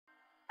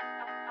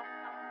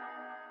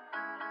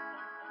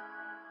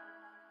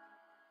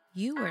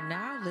You are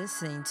now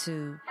listening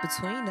to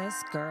Between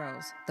Us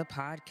Girls, the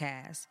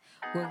podcast,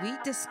 where we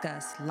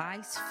discuss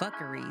life's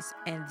fuckeries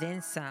and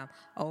then some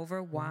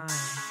over wine.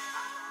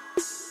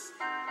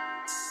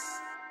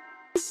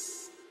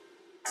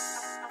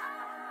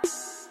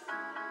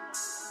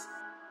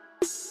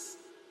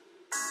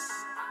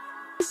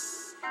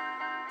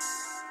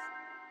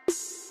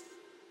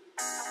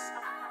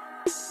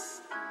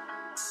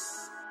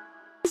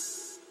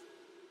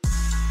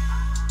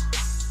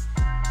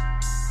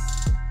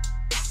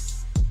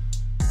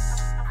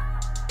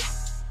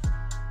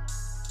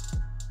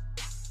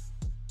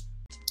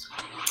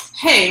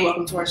 Hey,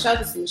 welcome to our show.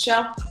 This is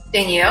Michelle,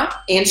 Danielle,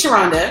 and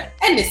Sharonda,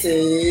 and this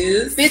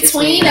is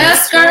Between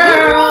Us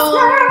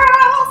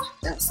Girls.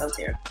 That was so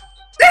terrible.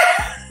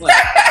 All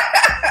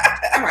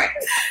right.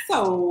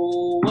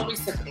 So, what we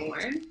sipping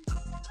on?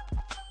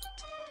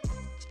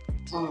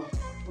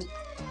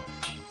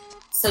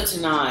 So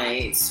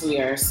tonight we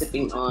are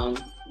sipping on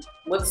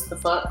what's the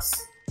fucks?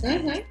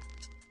 Mm-hmm.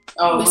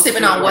 Oh, we're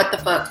sipping on what the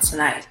fuck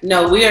tonight?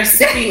 No, we are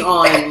sipping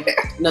on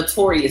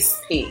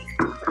Notorious Pink.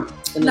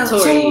 The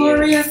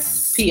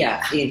Notorious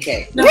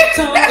P-I-N-K.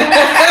 Notorious.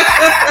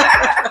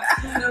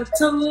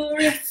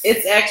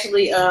 It's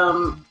actually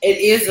it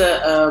is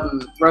a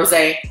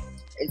rosé.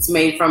 It's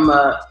made from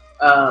a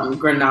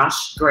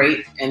Grenache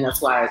grape, and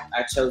that's why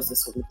I chose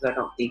this one because I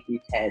don't think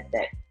we've had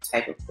that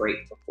type of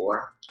grape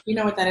before. You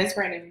know what that is,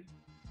 Brandon?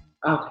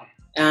 Okay.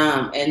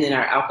 And then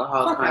our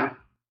alcohol content.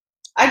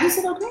 I just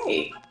said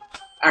okay.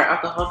 Our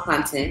alcohol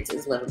content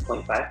is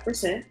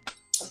 11.5%.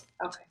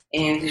 Okay.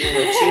 And we will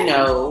let you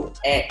know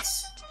at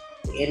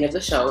the end of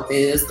the show if it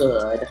is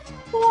good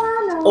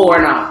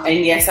or not.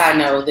 And yes, I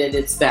know that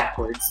it's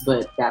backwards,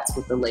 but that's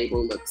what the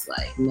label looks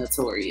like.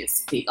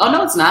 Notorious Pink. Oh,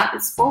 no, it's not.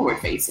 It's forward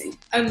facing.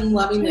 I'm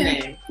loving the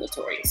name.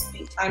 Notorious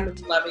Pink. I'm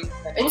loving the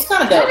name. It was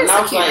kind of dope. That is I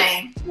a was cute like,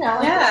 name.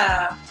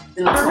 Yeah.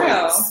 The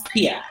Notorious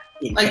P.I.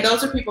 Like,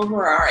 those are people who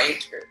are our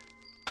age group.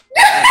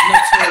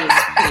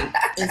 Notorious Pink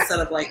instead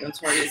of like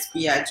Notorious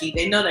B.I.G.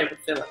 They know they would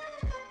feel it.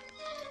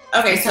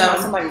 Okay, so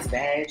somebody's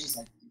badge is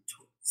like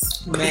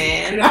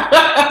man,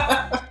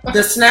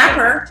 the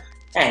snapper.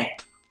 Hey,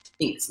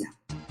 pink snapper.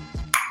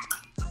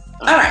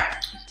 All right.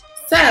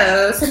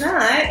 So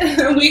tonight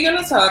we're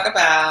gonna talk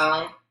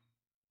about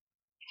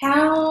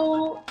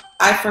how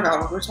I forgot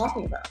what we're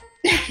talking about,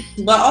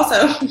 but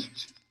also,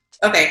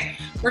 okay,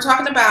 we're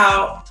talking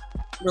about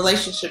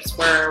relationships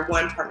where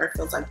one partner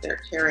feels like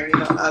they're carrying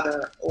the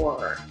other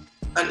or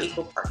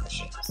unequal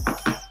partnerships.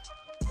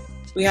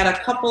 We had a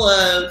couple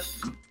of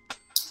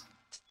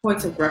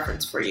points of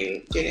reference for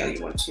you. Danielle,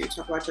 you want to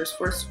talk about yours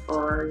first?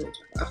 Or you want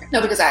to okay. No,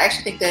 because I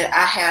actually think that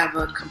I have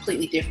a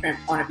completely different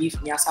point of view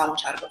from y'all, so I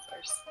want y'all to go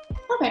first.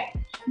 Okay.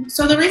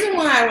 So the reason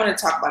why I want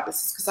to talk about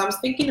this is because I was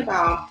thinking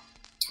about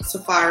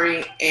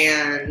Safaree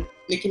and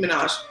Nicki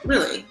Minaj,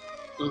 really.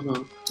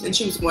 Mm-hmm. And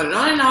she was going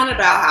on and on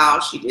about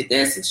how she did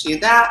this and she did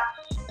that.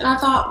 And I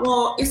thought,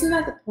 well, isn't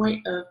that the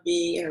point of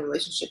being in a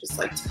relationship? It's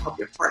like to help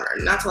your partner,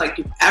 not to like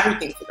do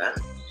everything for them.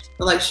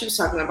 But like she was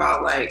talking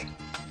about like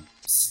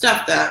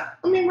stuff that,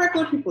 I mean,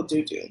 regular people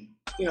do, you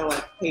know,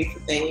 like pay for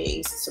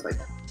things and stuff like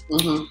that.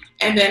 Mm-hmm.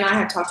 And then I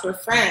had talked to a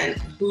friend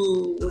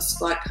who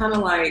was like, kind of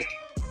like,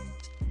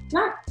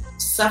 not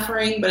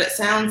suffering, but it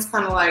sounds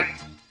kind of like,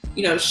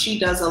 you know, she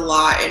does a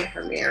lot in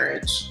her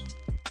marriage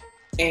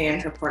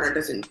and her partner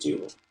doesn't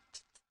do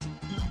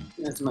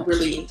as much.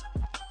 Really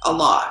a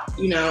lot,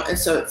 you know, and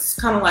so it's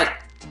kind of like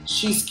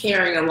she's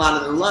carrying a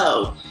lot of the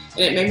load. And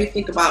it made me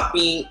think about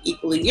being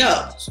equally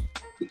yoked,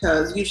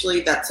 because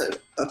usually that's a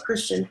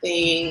Christian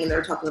thing, and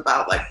they're talking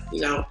about like,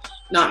 you know,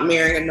 not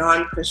marrying a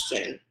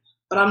non-Christian.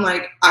 But I'm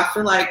like, I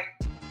feel like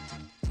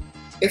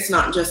it's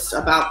not just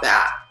about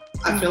that.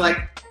 I feel like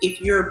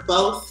if you're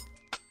both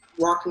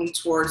walking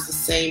towards the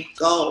same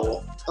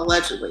goal,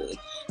 allegedly,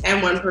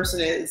 and one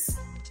person is,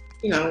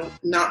 you know,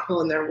 not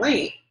pulling their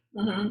weight,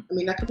 I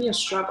mean, that could be a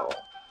struggle.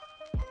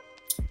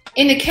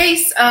 In the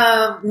case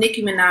of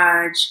Nicki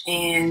Minaj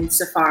and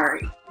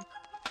Safaree,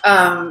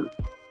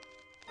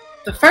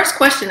 the first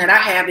question that I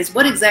have is,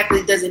 what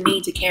exactly does it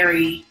mean to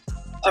carry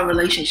a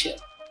relationship?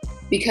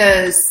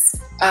 Because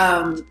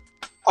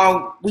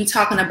are we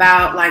talking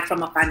about like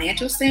from a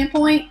financial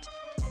standpoint?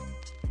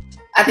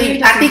 I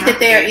think that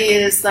there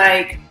is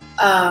like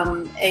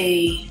an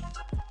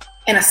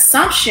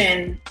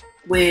assumption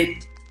with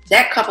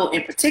that couple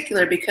in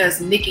particular,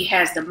 because Nicki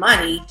has the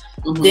money,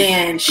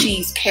 then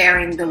she's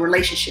carrying the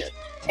relationship.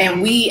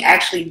 And we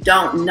actually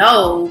don't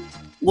know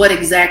what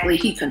exactly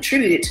he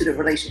contributed to the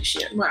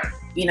relationship. Right.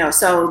 You know,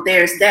 so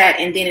there's that.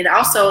 And then it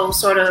also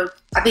sort of,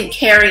 I think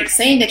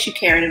saying that you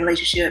carry a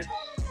relationship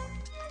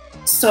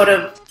sort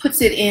of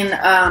puts it in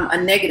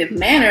a negative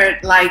manner,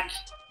 like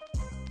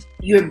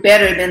you're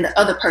better than the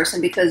other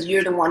person because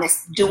you're the one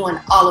that's doing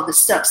all of the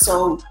stuff.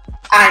 So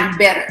I'm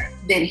better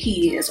than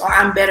he is, or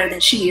I'm better than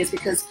she is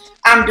because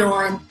I'm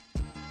doing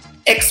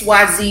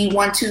XYZ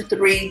 1 2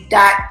 3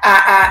 dot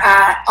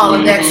all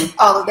of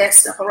that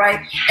stuff, all right?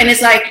 And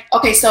it's like,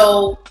 okay,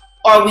 so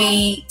Are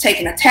we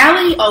taking a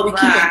tally? Are we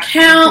keeping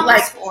count?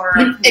 Like,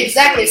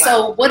 exactly.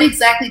 So what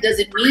exactly does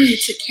it mean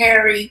to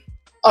carry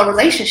a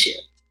relationship?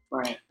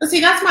 Right. But see,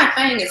 that's my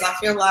thing is I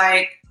feel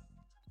like,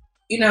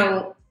 you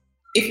know,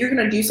 if you're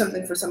going to do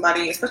something for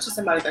somebody, especially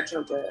somebody that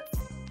you're with,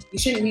 you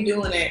shouldn't be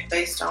doing it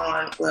based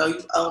on, well,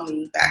 you owe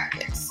me back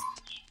this.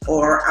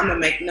 Or I'm going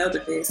to make note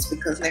of this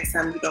because next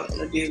time you don't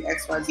want to do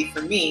X, Y, Z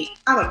for me,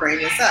 I'm going to bring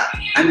this up.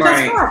 I mean,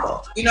 that's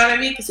horrible. You know what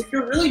I mean? Because if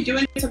you're really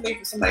doing something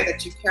for somebody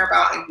that you care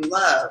about and you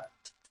love,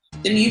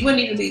 then you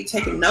wouldn't even be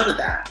taking note of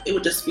that. It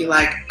would just be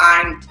like,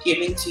 I'm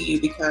giving to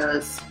you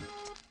because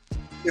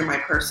you're my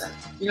person.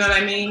 You know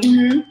what I mean?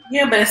 Mm-hmm.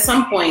 Yeah, but at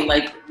some point,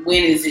 like,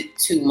 when is it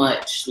too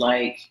much?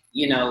 Like,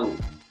 you know,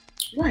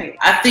 right.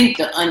 I think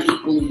the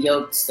unequally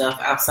yoked stuff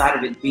outside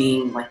of it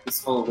being like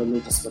this whole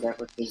religious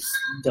whatever, because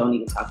don't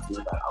even talk to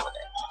me about all of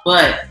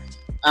that.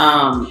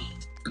 But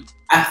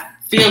I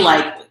feel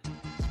like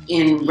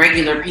in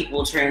regular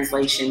people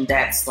translation,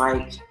 that's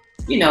like,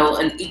 you know,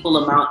 an equal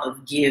amount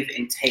of give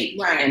and take,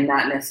 and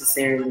not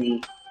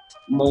necessarily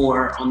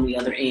more on the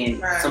other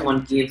end. Right.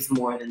 Someone gives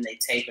more than they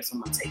take, or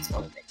someone takes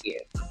more than they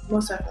give.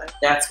 Most definitely.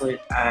 That's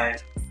what I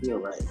feel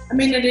like. I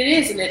mean, and it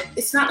is, and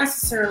it's not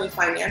necessarily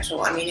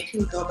financial. I mean, it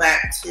can go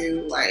back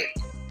to like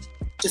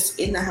just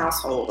in the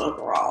household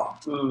overall.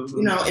 Mm-hmm.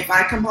 You know, if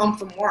I come home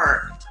from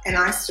work and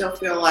I still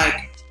feel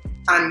like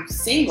I'm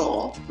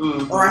single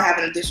or I have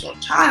an additional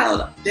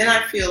child, then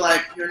I feel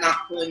like you're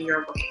not pulling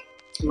your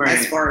weight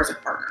as far as a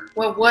partner.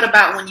 Well, what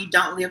about when you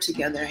don't live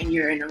together and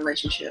you're in a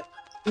relationship?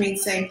 I mean,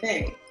 same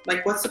thing.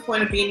 Like, what's the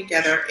point of being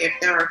together if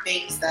there are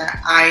things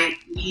that I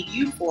need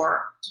you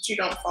for that you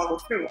don't follow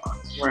through on?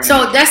 Right.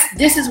 So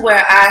this is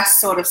where I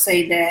sort of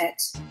say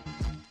that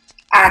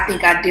I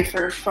think I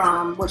differ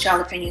from what y'all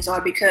opinions are,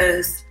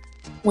 because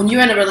when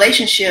you're in a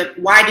relationship,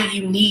 why do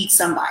you need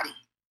somebody?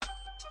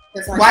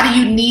 Why do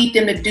you need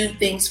them to do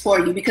things for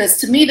you? Because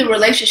to me, the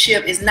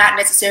relationship is not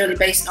necessarily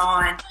based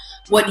on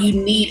what you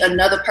need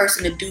another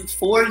person to do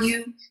for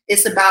you.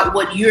 It's about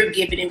what you're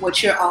giving and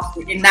what you're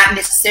offering, and not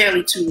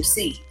necessarily to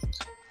receive.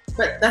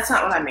 But that's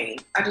not what I mean.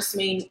 I just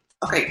mean,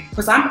 okay,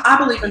 because I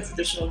believe in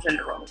traditional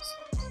gender roles.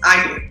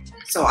 I do.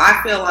 So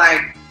I feel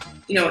like,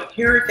 you know,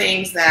 here are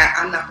things that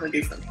I'm not going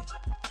to do for me.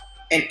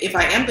 And if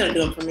I am going to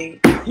do them for me,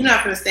 you're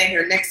not going to stand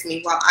here next to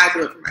me while I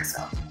do it for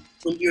myself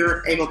when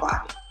you're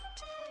able-bodied.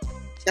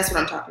 That's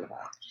what I'm talking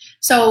about.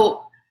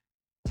 So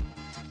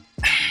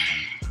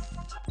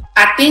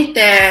I think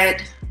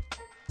that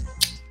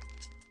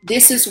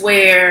this is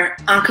where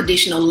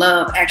unconditional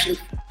love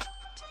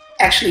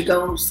actually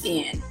goes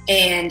in.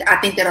 And I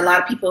think that a lot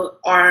of people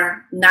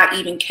are not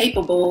even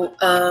capable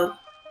of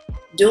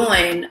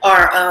doing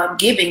or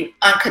giving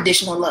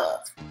unconditional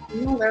love.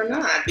 No, they're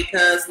not,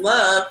 because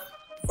love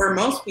for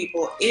most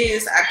people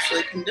is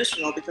actually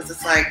conditional, because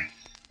it's like,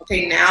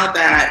 okay, now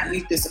that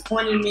you've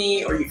disappointed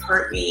me or you've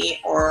hurt me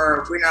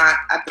or we're not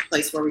at the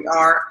place where we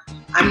are,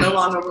 I'm no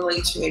longer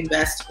willing to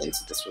invest into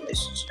this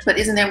relationship. But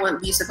isn't that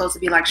what we're supposed to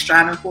be like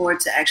striving for,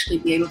 to actually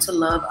be able to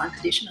love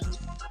unconditionally?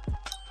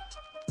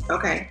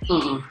 Okay.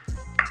 Mm-mm.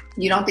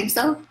 You don't think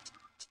so?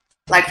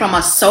 Like from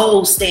a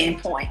soul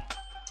standpoint.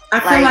 I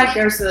feel like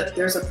there's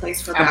a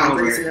place for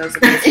boundaries and there's a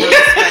place for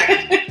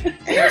respect and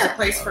there's a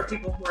place for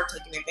people who are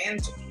taking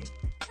advantage of you.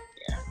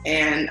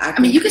 And I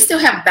mean, you can still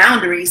have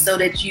boundaries so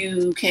that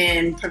you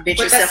can prevent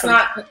yourself. But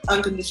that's not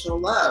unconditional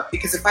love,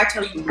 because if I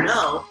tell you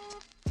no,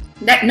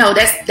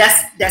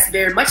 that's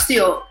very much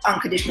still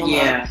unconditional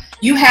love.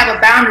 You have a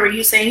boundary.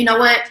 You're saying, you know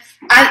what,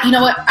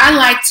 I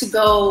like to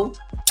go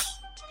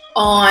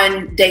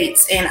on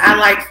dates, and I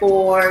like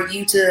for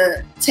you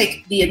to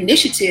take the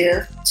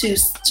initiative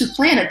to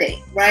plan a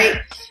date,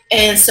 right?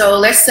 And so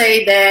let's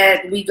say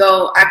that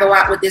I go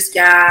out with this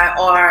guy,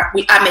 or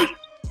I make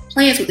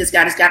plans with this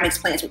guy makes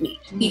plans with me.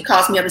 He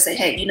calls me up and say,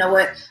 hey, you know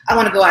what, I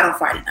want to go out on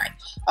Friday night.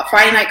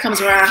 Friday night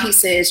comes around, he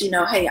says, you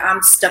know, hey,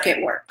 I'm stuck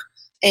at work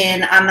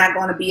and I'm not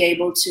going to be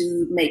able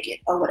to make it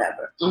or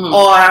whatever.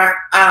 Or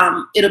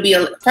it'll be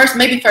first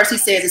he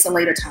says it's a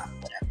later time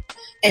or whatever.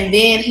 And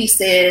then he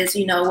says,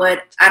 you know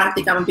what, I don't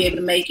think I'm going to be able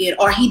to make it,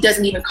 or he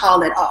doesn't even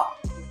call at all.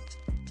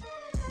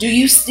 Do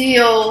you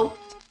still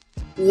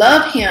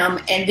love him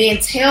and then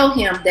tell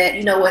him that,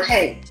 you know what,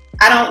 hey,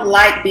 I don't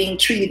like being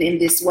treated in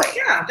this way?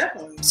 Yeah,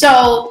 definitely.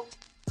 So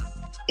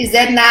is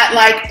that not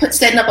like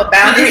setting up a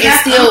boundary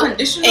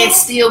and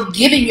still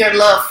giving your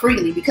love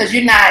freely? Because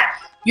you're not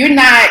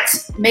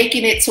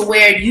making it to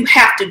where you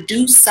have to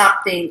do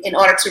something in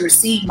order to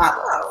receive my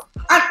love.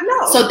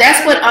 No. So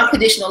that's what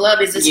unconditional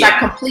love is. It's like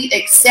complete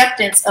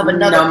acceptance of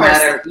another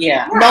person.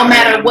 No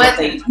matter what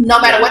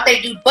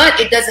they do, but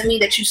it doesn't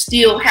mean that you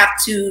still have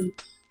to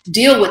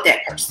deal with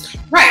that person.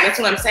 Right. That's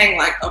what I'm saying.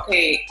 Like,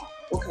 okay,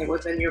 well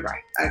then you're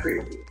right. I agree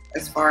with you.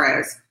 As far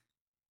as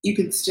you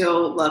can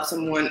still love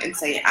someone and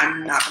say,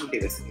 I'm not going to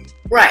do this to you.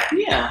 Right.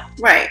 Yeah.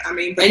 Right. I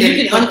mean, but you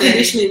can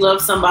unconditionally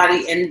love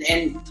somebody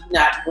and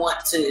not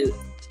want to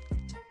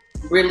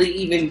really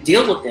even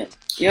deal with them.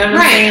 You know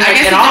what I'm saying? I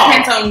guess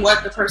it depends on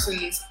what the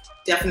person's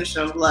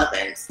definition of love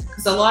is.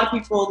 Because a lot of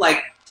people,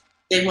 like,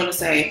 they want to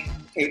say,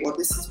 okay, well,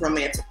 this is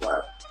romantic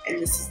love.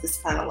 and this is this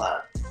kind of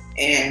love.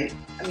 And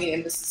I mean,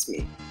 and this is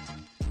me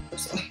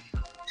personally.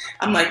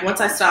 I'm like,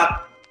 once I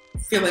stop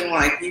feeling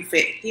like you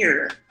fit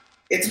here,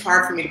 it's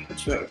hard for me to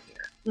put you over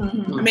here.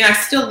 Mm-hmm. I mean, I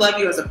still love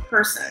you as a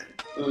person,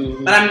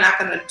 but I'm not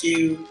going to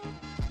do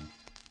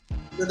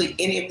really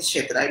any of the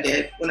shit that I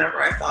did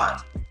whenever I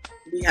thought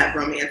we had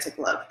romantic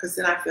love, because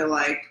then I feel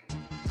like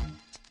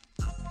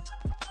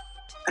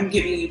I'm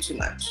giving you too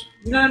much.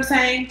 You know what I'm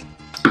saying?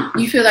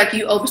 You feel like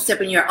you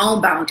overstepping your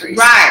own boundaries.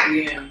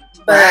 Right. Yeah.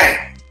 But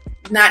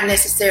not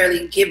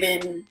necessarily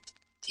giving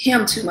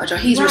him too much, or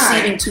he's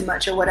receiving too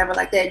much, or whatever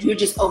like that. You're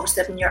just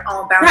overstepping your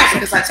own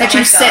boundaries that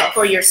you set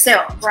for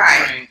yourself.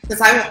 Right.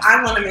 Because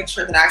I want to make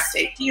sure that I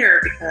stay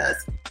here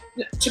because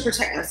to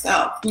protect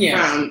myself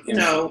from, you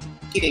know,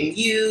 getting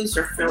used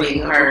or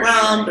feeling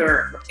overwhelmed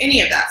or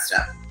any of that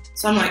stuff.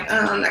 So I'm like,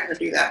 I'm not going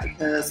to do that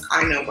because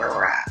I know where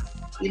we're at.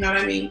 You know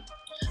what I mean?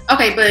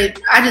 Okay,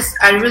 but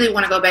I really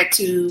want to go back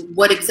to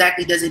what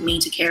exactly does it mean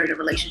to carry the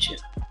relationship?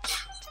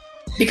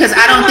 Because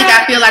I don't think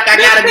I feel like I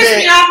got a good.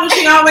 Me off when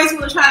she always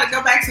want to try to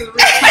go back to the real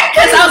talk.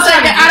 Because I was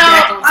like,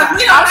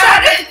 we don't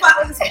try to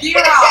fucking veer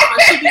off,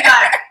 but she'd be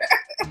like,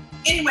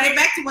 anyway,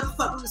 back to what the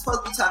fuck we were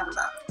supposed to be talking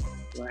about.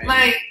 Right.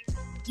 Like,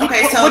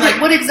 okay, so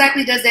what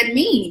exactly does that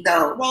mean,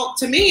 though? Well,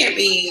 to me, it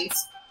means,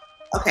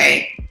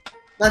 okay,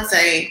 let's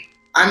say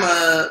I'm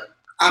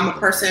a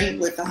person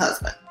with a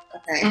husband.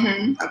 Okay,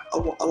 a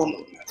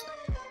woman with a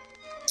husband.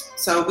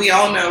 So we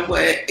all know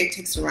what it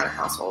takes to run a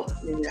household.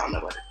 I mean, we all know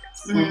what it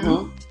is.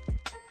 Mm-hmm.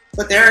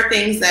 But there are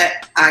things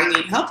that I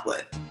need help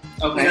with.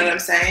 Okay. You know what I'm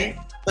saying?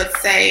 But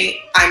say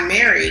I'm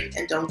married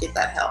and don't get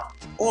that help.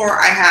 Or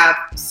I have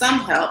some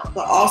help,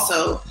 but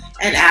also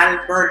an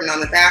added burden on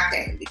the back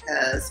end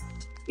because,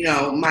 you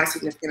know, my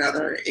significant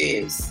other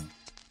is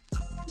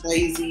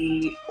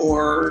lazy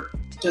or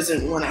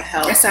doesn't want to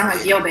help. That sounds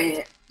like your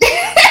bad.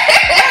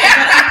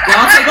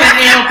 Don't take that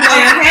L,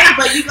 player. Okay,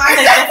 but you guys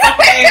take that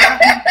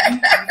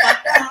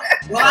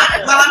Well,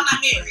 I'm not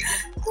married.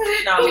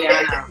 No, yeah,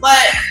 I know.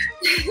 But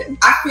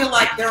I feel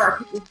like there are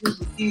people who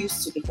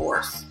refuse to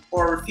divorce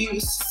or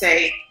refuse to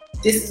say,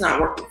 this is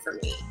not working for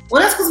me.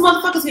 Well, that's because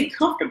motherfuckers get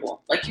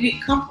comfortable. Like, you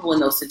get comfortable in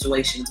those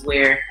situations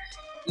where,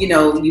 you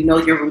know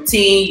your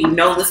routine, you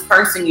know this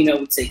person, you know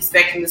what to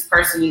expect from this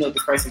person, you know what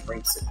this person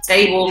brings to the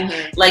table.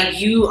 Mm-hmm. Like,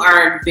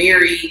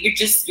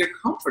 you're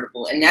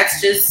comfortable. And that's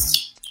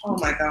just, oh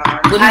my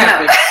God. What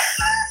happened?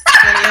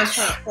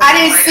 I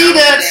didn't see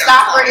the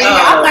stopper.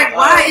 I'm like,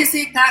 why is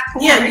it not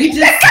cool? Yeah,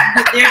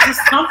 they're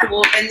just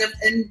comfortable and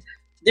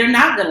they're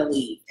not gonna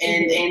leave.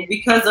 And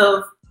because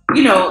of,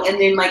 you know, and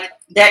then like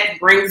that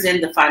brings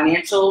in the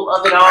financial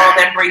of it all,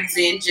 that brings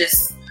in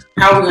just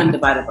how we're gonna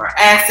divide up our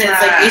assets.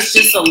 Right. Like it's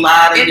just a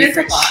lot of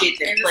different shit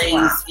that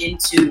plays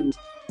into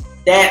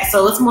that.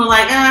 So it's more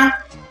like,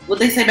 what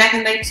they say back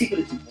in the day, cheaper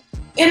to keep.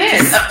 It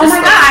is. Oh my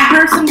God, I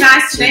heard some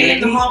guys today in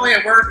the hallway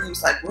at work and he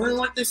was like, well,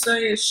 what they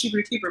say is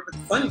cheaper to keep her, but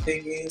the funny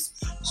thing is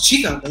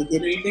she gonna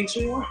get anything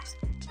she wants.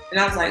 And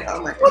I was like,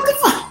 oh my God. What the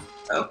fuck?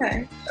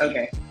 Okay.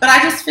 But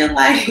I just feel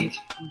like,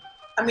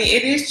 I mean,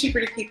 it is cheaper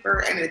to keep her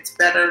and it's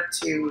better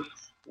to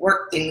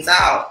work things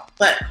out.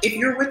 But if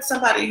you're with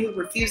somebody who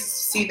refuses to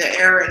see the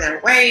error in their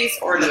ways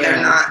or that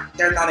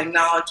they're not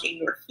acknowledging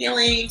your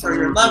feelings or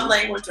your love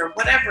language or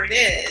whatever it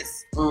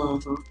is,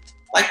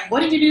 like, what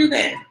do you do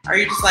then? Are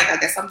you just like, I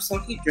guess I'm just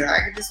gonna keep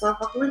dragging this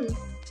motherfucker with me?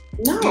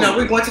 No. You know,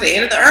 we're going to the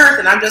end of the earth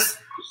and I'm just...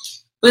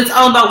 But it's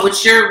all about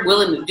what you're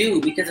willing to do,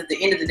 because at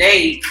the end of the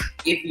day,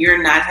 if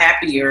you're not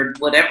happy or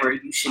whatever,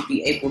 you should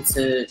be able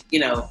to, you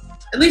know,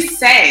 at least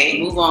say,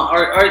 move on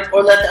or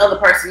let the other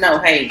person know,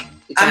 hey,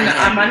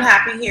 I'm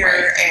unhappy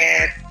here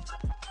and...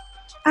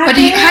 But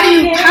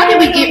how do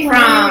we get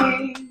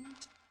from...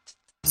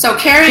 So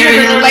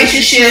carrying the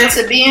relationship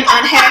to being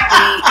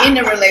unhappy in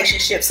the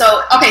relationship.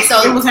 So okay,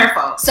 so it was her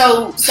fault.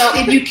 So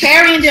if you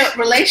carrying the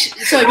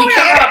relationship, so if you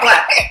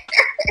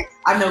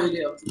I know we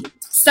do.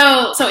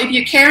 So if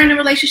you're carrying the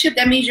relationship,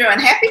 that means you're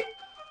unhappy.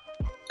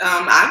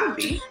 I would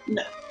be.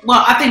 No.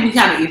 Well, I think we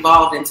kind of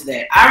evolved into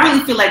that. I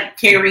really feel like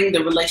carrying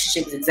the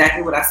relationship is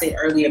exactly what I said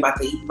earlier about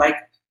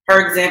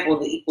her example,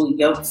 the equal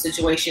yoke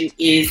situation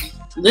is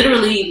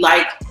literally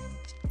like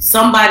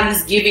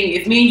somebody's giving.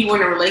 If me and you were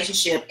in a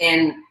relationship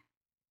and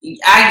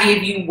I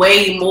give you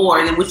way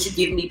more than what you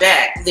give me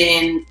back,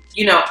 then,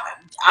 you know,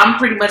 I'm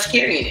pretty much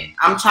carrying it.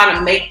 I'm trying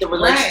to make the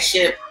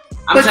relationship.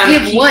 I'm trying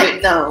to keep what,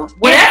 it, though?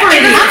 Whatever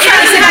it is. I'm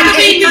trying to say, like,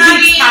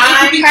 it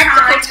could be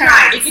practical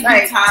time. It could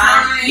be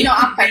time. You know,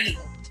 I'm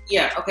practical.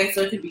 Yeah, okay,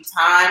 so it could be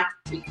time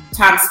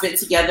spent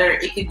together.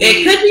 It could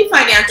be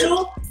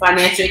financial.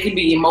 It could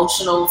be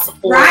emotional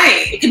support.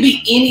 Right. It could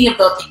be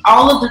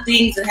all of the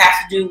things that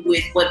have to do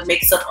with what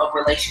makes up a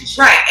relationship.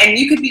 Right, and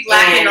you could be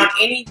lacking on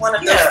any one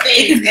of those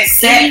things. It could be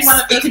sex.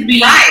 It could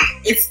be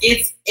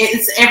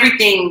it's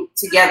everything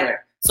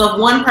together. So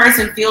if one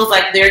person feels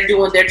like they're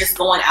just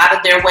going out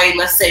of their way,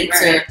 let's say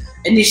to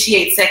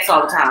initiate sex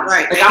all the time.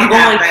 Right. Like I'm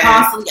going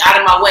constantly out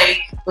of my way,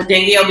 but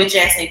Danielle bitch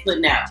ass ain't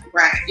putting out.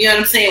 Right. You know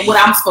what I'm saying? What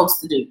I'm supposed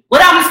to do.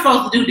 What I'm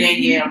supposed to do,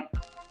 Danielle.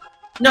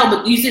 No,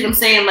 but you see what I'm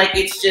saying? Like,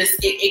 it's just,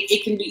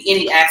 it can be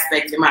any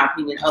aspect, in my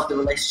opinion, of the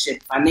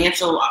relationship.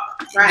 Financial,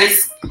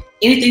 just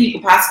anything you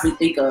can possibly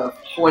think of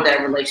for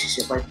that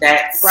relationship. Like,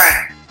 that's...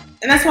 Right.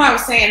 And that's why I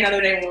was saying the other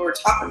day when we were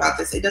talking about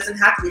this, it doesn't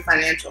have to be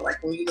financial.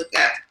 Like, when you look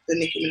at the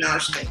Nicki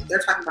Minaj thing, they're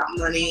talking about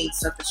money and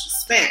stuff that she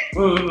spent.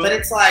 Mm-hmm. But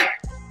it's like,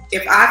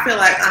 if I feel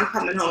like I'm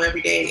coming home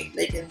every day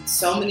making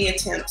so many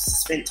attempts to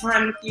spend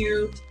time with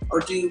you or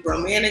do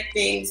romantic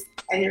things,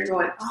 and you're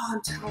going, oh,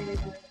 I'm tired,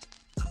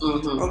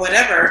 or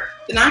whatever,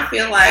 then I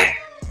feel like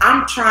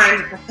I'm trying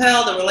to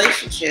propel the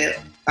relationship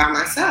by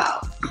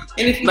myself.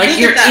 And if you like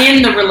you're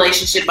in the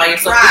relationship by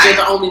yourself, but you're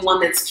the only one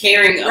that's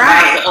caring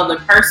about the other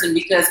person,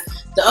 because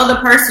the other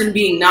person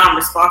being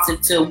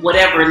non-responsive to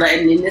whatever,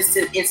 and in this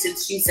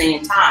instance, she's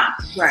saying time.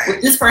 Right.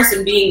 With this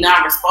person being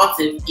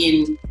non-responsive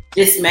in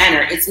this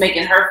manner, it's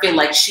making her feel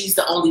like she's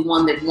the only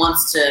one that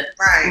wants to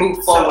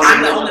move forward. So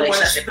I'm the only one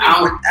that's putting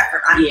forth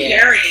effort. I'm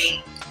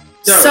carrying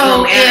the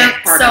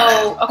romantic part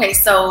of it. Okay,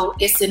 so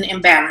it's an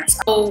imbalance.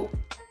 So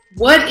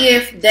what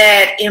if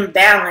that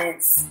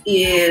imbalance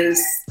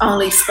is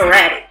only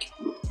sporadic?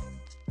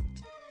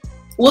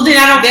 Well, then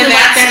I don't feel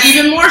like that's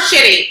even more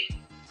shitty.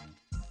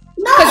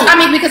 No,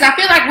 because I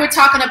feel like we're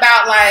talking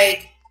about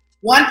like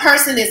one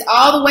person is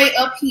all the way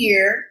up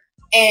here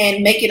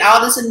and making all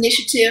this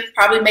initiative,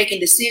 probably making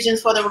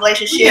decisions for the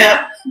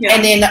relationship,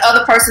 and then the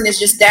other person is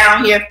just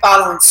down here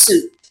following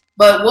suit.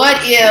 But what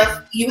if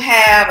you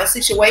have a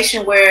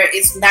situation where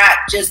it's not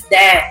just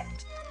that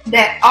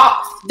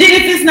off? Then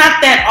if it's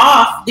not that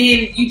off,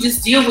 then you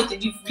just deal with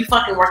it. You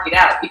fucking work it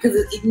out. Because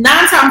 9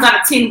 times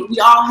out of 10, we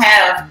all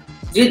have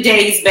good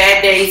days,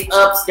 bad days,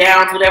 ups,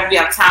 downs, whatever. We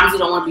have times we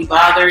don't want to be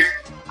bothered.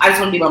 I just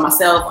want to be by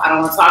myself. I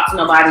don't want to talk to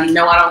nobody.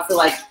 No, I don't feel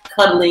like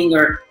cuddling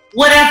or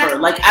whatever.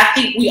 Like, I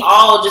think we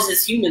all, just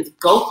as humans,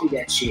 go through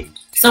that shit.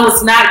 So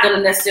it's not going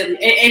to necessarily,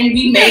 and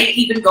we may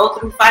even go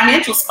through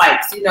financial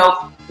spikes. You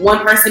know, one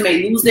person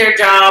may lose their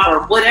job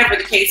or whatever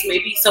the case may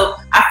be. So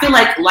I feel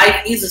like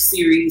life is a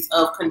series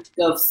of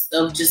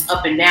just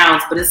up and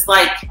downs, but it's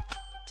like,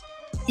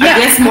 I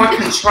guess more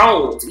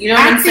controlled. You know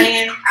what I'm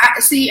saying?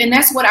 See, and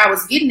that's what I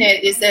was getting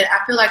at, is that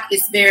I feel like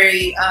it's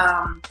very,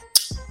 I'm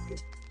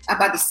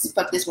about to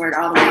fuck this word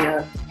all the way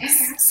up.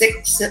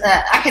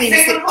 I can't even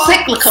say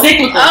cyclical.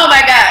 Oh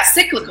my God,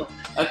 cyclical.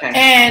 Okay.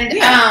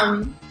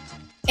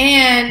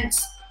 And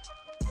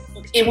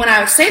when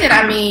I say that,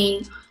 I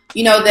mean,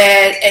 you know,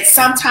 that at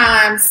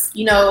sometimes,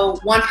 you know,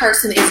 one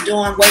person is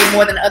doing way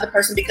more than the other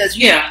person, because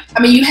you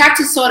have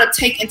to sort of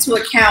take into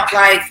account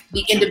like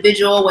the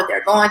individual, what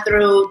they're going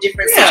through,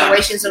 different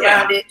situations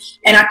around it.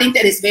 And I think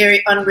that it's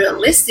very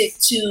unrealistic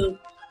to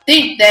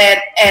think that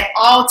at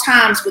all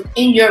times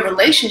within your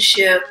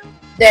relationship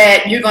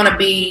that you're going to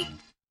be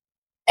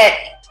at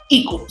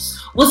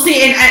equals. Well,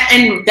 see,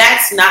 and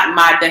that's not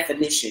my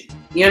definition.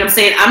 You know what I'm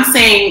saying? I'm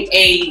saying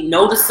a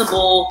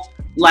noticeable,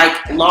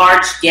 like,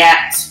 large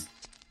gap.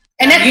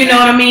 And you know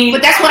what I mean?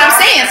 But that's what I'm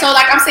saying. So,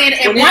 like, I'm saying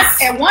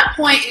at one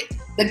point,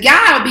 the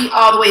guy will be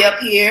all the way up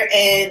here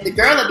and the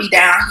girl will be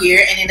down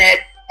here, and then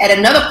at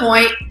another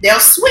point, they'll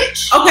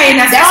switch. Okay, and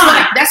that's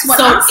fine. That's what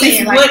I'm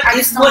saying.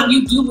 It's what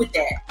you do with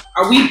that.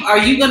 Are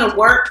you gonna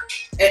work?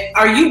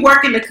 Are you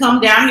working to come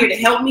down here to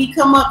help me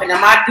come up? And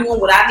am I doing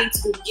what I need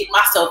to do to get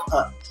myself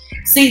up?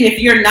 See, if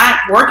you're not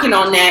working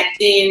on that,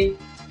 then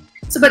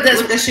where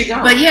that shit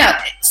go? But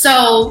yeah,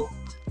 so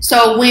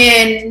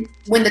when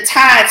the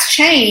tides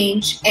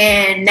change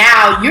and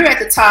now you're at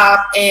the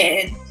top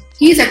and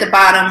he's at the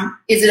bottom,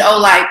 is it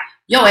like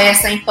your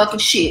ass ain't fucking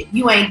shit?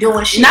 You ain't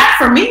doing shit. Not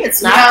for me.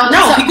 It's not.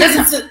 No,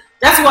 because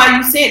that's why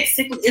you said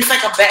it's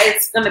like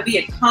it's going to be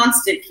a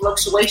constant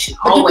fluctuation.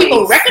 But always. Do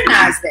people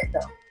recognize that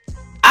though?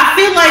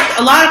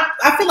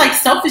 I feel like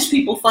selfish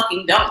people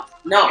fucking don't.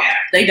 No,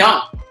 they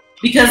don't,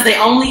 because they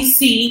only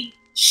see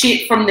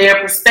shit from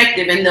their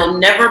perspective, and they'll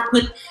never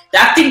put.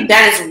 I think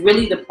that is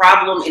really the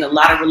problem in a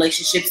lot of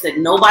relationships, that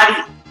nobody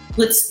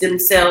puts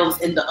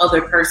themselves in the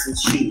other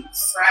person's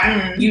shoes.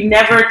 Right. You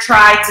never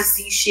try to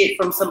see shit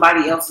from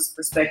somebody else's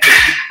perspective.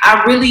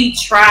 I really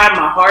try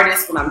my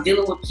hardest when I'm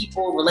dealing with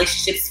people,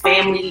 relationships,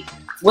 family,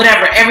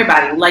 whatever,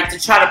 everybody, like to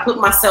try to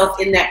put myself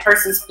in that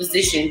person's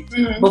position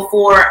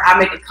before I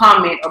make a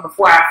comment or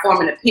before I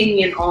form an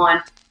opinion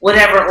on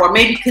whatever, or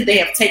maybe could they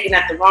have taken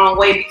that the wrong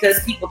way,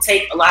 because people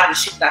take a lot of the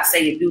shit that I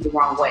say and do the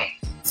wrong way.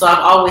 So I've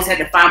always had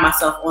to find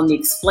myself on the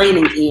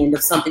explaining end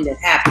of something that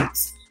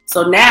happens.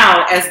 So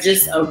now, as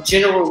just a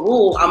general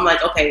rule, I'm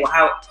like, okay, well,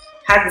 how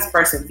does this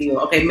person feel?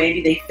 Okay,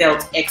 maybe they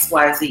felt X,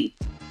 Y, Z.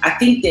 I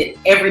think that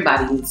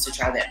everybody needs to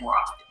try that more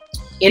often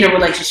in a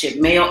relationship,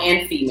 male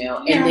and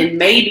female. Yeah. And then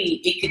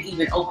maybe it could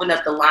even open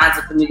up the lines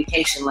of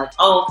communication, like,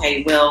 oh,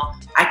 okay, well,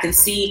 I can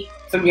see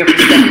from your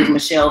perspective,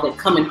 Michelle, that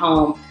coming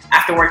home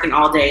after working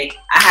all day,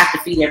 I have to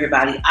feed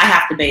everybody, I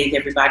have to bathe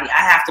everybody, I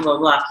have to blah,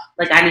 blah.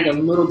 Like, I need a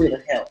little bit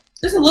of help.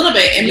 Just a little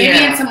bit. And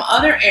maybe in some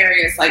other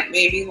areas, like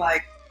maybe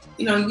like,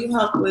 you know, you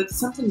help with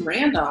something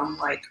random,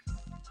 like,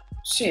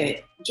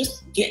 shit,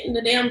 just getting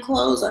the damn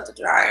clothes out the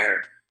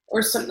dryer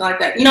or something like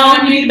that. You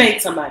need to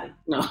make somebody.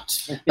 No.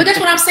 But that's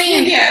what I'm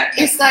saying. Yeah.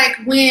 It's like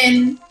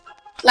when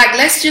like,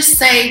 let's just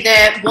say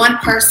that one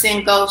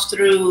person goes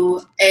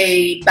through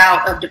a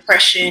bout of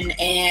depression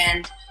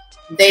and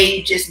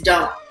they just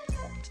don't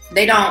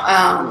they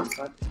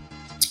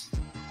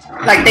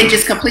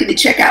just completely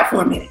check out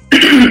for a minute.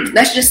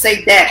 Let's just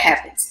say that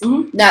happens.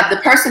 Mm-hmm. Now, the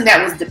person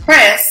that was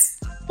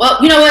depressed, well,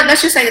 you know what?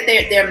 Let's just say that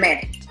they're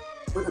manic.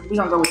 We're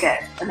gonna go with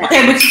that.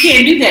 Okay, but you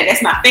can't do that.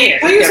 That's not fair.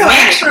 Why are you so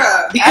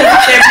extra? Because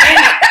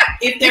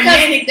if they're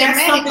manic,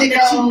 that's something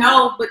that you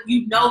know, but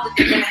you know that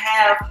they're gonna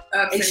have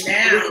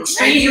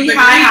extremely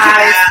high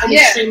highs and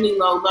extremely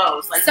low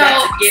lows. Like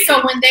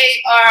so when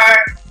they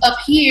are up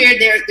here,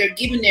 they're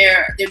giving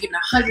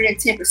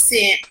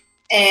 110%,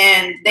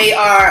 and they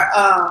are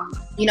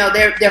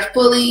they're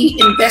fully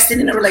invested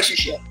in a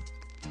relationship.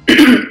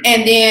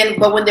 And then,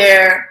 but when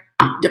they're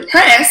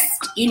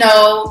depressed,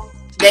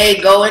 they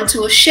go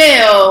into a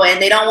shell and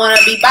they don't want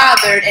to be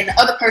bothered, and the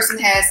other person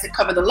has to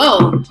cover the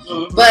load.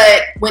 Mm-hmm.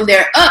 But when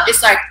they're up,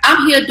 it's like,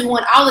 I'm here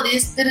doing all of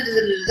this, and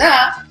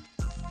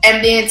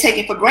then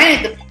taking for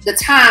granted the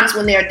times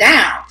when they're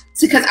down.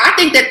 Because I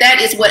think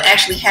that is what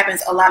actually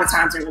happens a lot of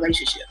times in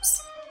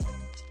relationships.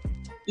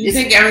 You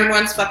think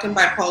everyone's fucking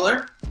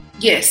bipolar?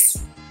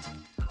 Yes.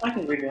 I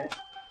can agree with that.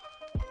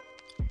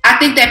 I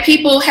think that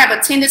people have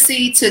a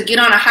tendency to get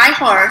on a high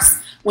horse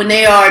when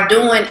they are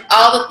doing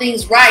all the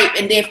things right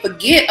and then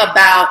forget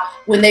about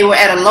when they were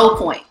at a low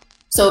point.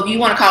 So if you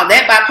want to call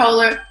that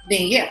bipolar,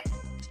 then yeah.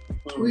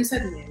 We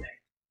said manic.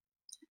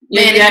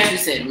 Yeah, you actually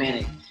said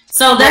manic.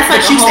 So that's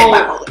like you said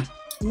bipolar.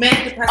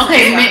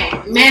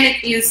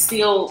 Manic is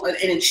still an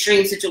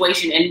extreme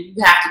situation, and you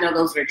have to know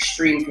those are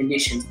extreme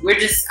conditions.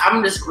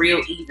 I'm just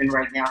real even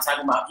right now,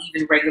 talking about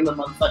even regular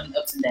motherfucking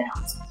ups and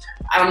downs.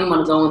 I don't even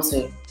want to go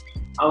into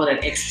all of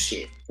that extra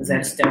shit, because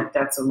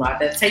that's a lot.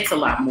 That takes a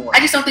lot more. I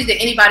just don't think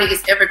that anybody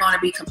is ever going to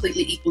be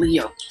completely equally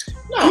yoked.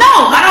 No,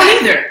 I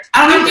don't either.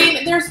 I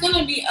mean, there's going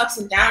to be ups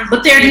and downs,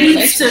 but there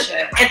needs to,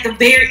 at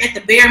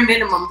the bare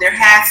minimum, there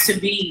has to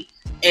be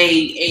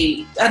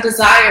a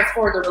desire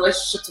for the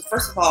relationship to,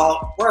 first of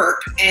all,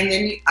 work, and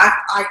then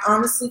I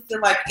honestly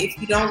feel like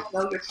if you don't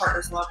know your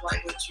partner's love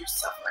language, you're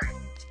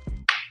suffering,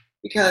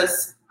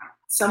 because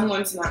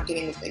someone's not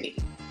getting what they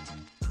need.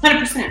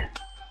 100%.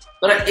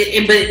 But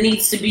it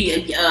needs to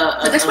be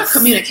but that's where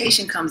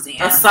communication comes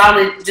in. A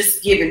solid,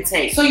 just give and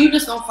take. So you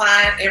just don't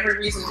find every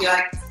reason to be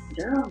like,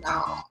 girl,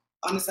 no,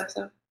 on this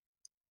episode?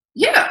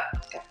 Yeah.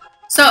 Okay.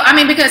 So, I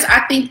mean, because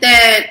I think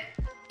that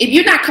if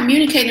you're not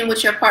communicating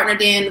with your partner,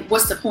 then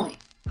what's the point?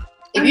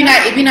 If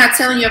you're not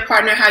telling your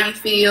partner how you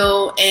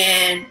feel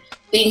and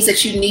things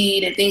that you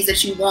need and things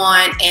that you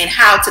want and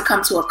how to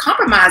come to a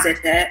compromise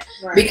at that,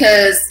 right.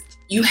 Because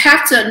you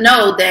have to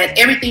know that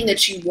everything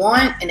that you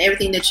want and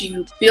everything that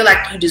you feel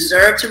like you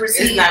deserve to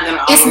receive, it's not going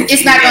to.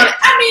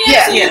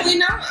 Absolutely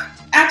not.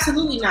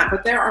 Absolutely not.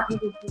 But there are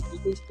people who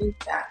really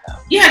think that, though.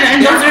 Yeah,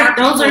 and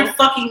those are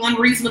fucking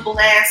unreasonable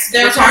ass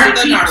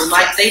retarded people.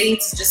 Like, they need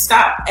to just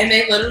stop. And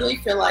they literally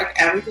feel like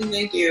everything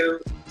they do,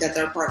 that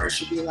their partner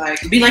should be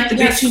like the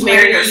bitch who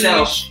married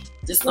herself.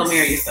 Just go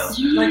marry yourself.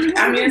 Like,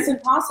 I mean, it's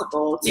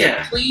impossible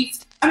to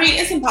please. I mean,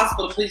 it's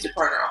impossible to please your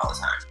partner all the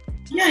time.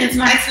 Yeah, it's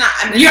not.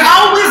 I mean, you're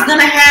always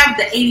gonna have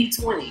the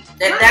 80-20.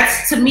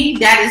 That's to me,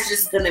 that is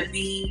just gonna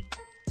be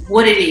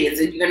what it is.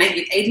 And you're gonna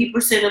get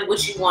 80% of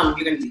what you want.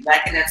 You're gonna be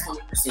lacking that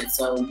 20%.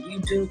 So you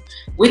do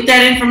with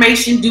that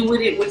information, do with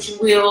it what you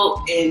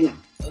will, and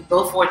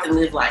go forth and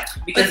live life,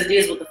 because it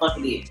is what the fuck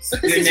it is.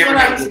 But this is what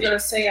I was gonna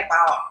say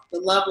about the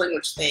love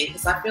language thing,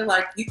 because I feel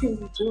like you can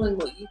be doing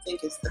what you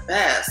think is the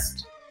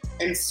best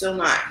and still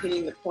not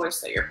hitting the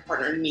points that your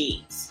partner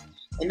needs.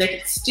 And they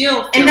can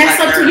still feel, and that's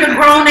like up to your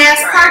grown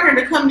ass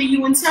partner to come to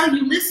you and tell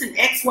you, listen,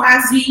 X,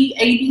 Y, Z,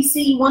 A, B,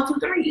 C, 1, 2,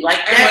 3. Like,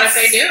 and what if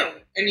they do?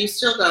 And you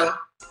still go.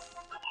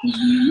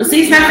 But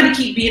see, he's not going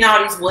to keep being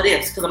all these what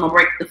ifs, because I'm going to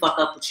break the fuck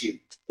up with you.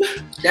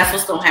 That's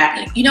what's going to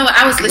happen. You know what?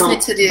 I was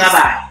listening to this.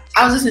 Bye-bye.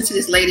 I was listening to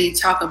this lady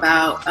talk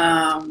about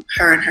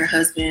her and her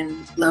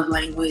husband love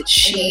language.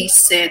 She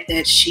said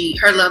that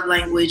her love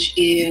language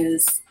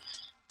is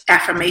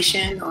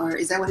affirmation, or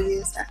is that what it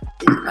is?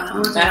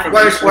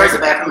 Words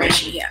of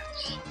affirmation. Yeah.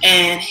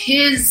 And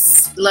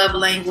his love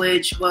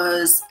language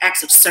was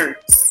acts of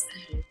service.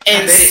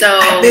 And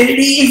I bet it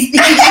is.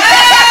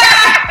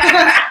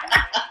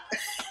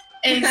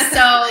 And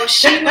so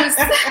she was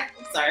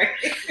sorry.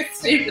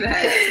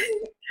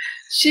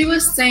 She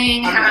was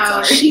saying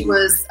how she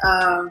was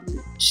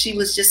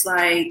just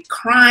like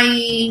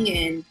crying,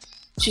 and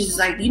she's just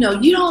like, you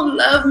don't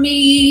love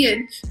me,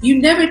 and you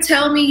never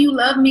tell me you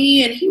love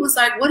me. And he was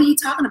like, what are you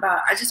talking about?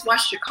 I just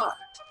washed your car.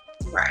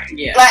 Right.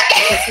 Yeah. Like,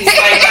 he's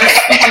like, you're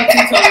speaking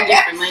two totally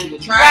different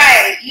language.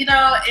 Right.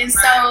 And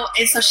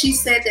so she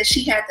said that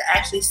she had to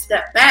actually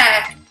step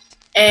back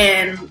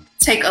and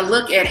take a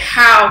look at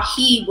how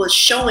he was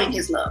showing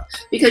his love,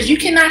 because you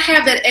cannot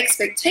have that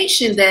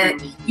expectation that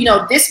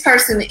this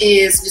person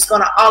is just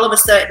going to all of a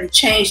sudden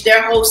change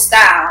their whole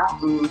style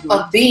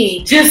of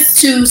being just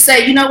to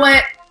say, you know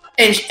what,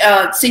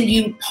 and sing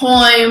you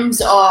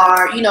poems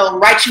or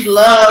write you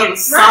love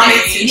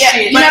sonnets and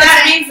shit. But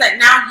that means that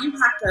now you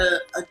have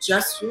to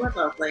adjust your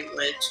love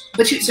language,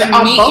 but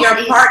to meet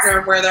your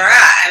partner where they're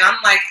at. And I'm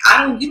like,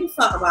 I don't give a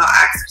fuck about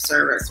acts of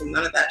service and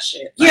none of that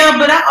shit. Like, yeah,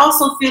 but I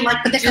also feel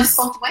like that goes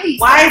both ways.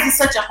 Why is it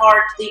such a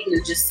hard thing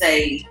to just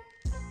say,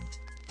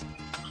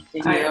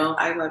 Danielle,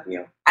 I love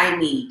you, I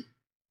need,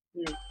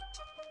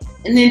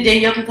 and then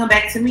Danielle can come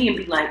back to me and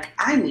be like,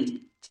 I need.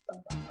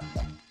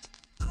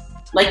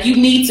 Like, you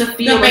need to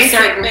feel a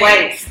certain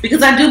way.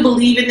 Because I do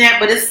believe in that,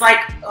 but it's like,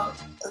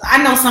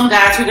 I know some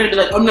guys who are going to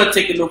be like, I'm not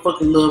taking no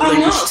fucking love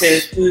language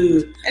test.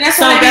 And that's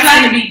so that's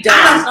going to be dumb.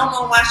 I just don't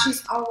know why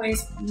she's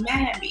always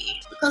mad at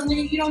me. Because,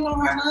 nigga, you don't know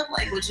her love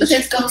language. But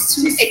this goes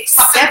to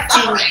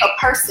accepting a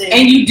person.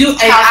 And you do.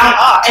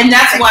 And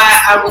that's why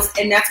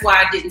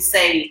I didn't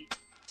say,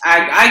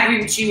 I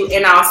agree with you,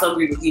 and I also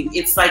agree with you.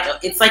 It's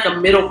like a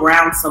middle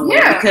ground somewhere.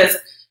 Yeah. Because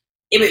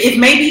if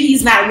maybe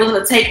he's not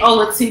willing to take,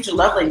 let's see what your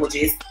love language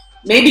is.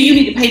 Maybe you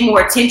need to pay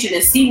more attention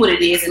and see what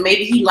it is, and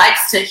maybe he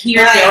likes to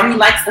hear that, or he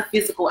likes the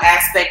physical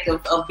aspect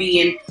of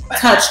being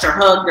touched or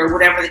hugged or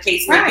whatever the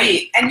case may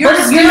be. And you're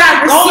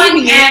not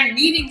going and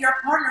meeting your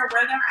partner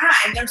where they're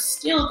at, and they're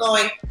still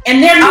going.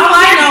 And they're all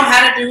I know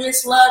how to do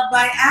is love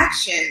by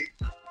action.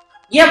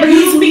 Yeah, but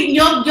he's meeting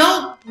your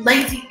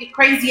lazy,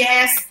 crazy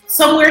ass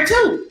somewhere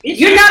too.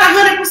 You're not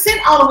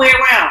 100% all the way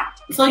around,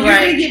 so you're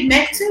gonna get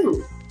met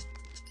too.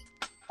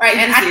 Right,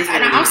 and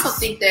I also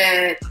think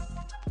that,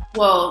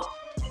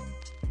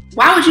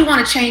 why would you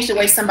want to change the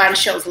way somebody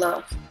shows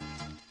love?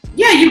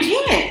 Yeah, you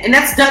can. And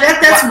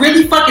that's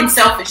really fucking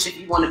selfish, if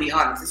you want to be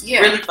honest. It's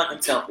really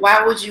fucking selfish.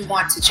 Why would you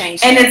want to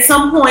change and that? At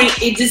some point,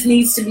 it just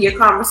needs to be a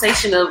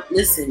conversation of,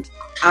 listen,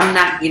 I'm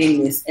not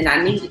getting this, and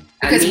I need it.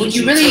 Because when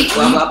you really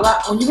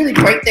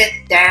break that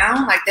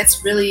down, like,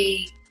 that's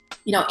really,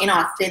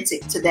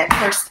 inauthentic to that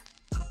person.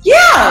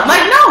 Yeah,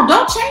 like, no,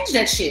 don't change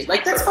that shit.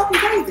 Like, that's fucking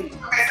crazy. Okay,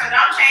 so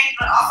don't change,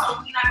 but also,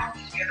 we're not going to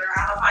be together.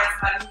 I don't find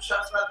somebody who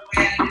shows love the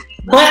way I need to be.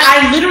 But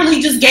I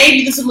literally just gave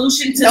you the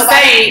solution to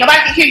say... Nobody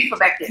can hear you from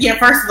back there. Yeah,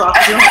 first of all,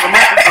 because you don't have a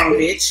microphone,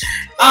 bitch.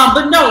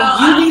 But no,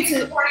 you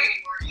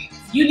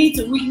need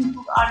to... We can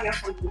do audio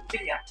for the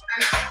video.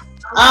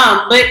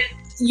 But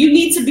you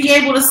need to be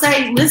able to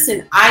say,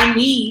 listen, I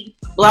need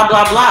blah,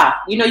 blah, blah.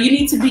 You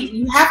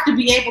have to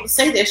be able to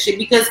say that shit,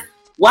 because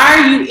why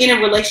are you in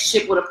a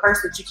relationship with a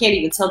person that you can't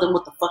even tell them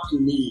what the fuck you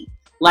need?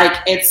 Like,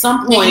 at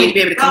some point... You need to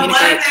be able to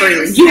communicate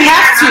freely. You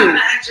have to.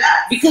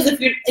 Because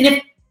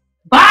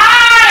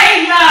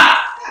bye!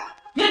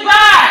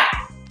 Goodbye!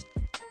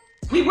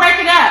 We break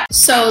it up.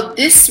 So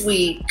this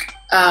week,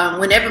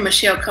 whenever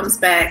Michelle comes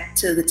back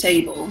to the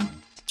table,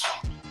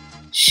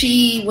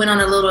 she went on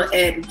a little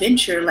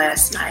adventure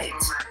last night.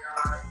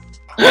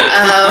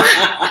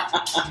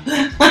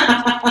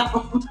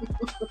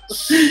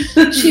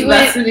 She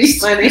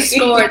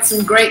scored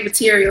some great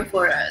material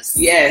for us.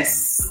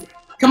 Yes.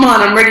 Come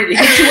on, I'm ready to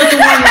hit you with the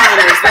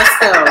one-liners. Let's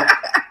go.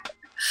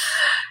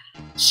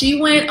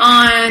 She went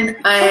on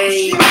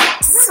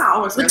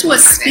to a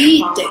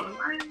speed date.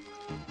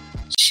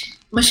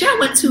 Michelle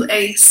went to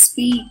a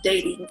speed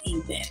dating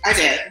event. I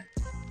did.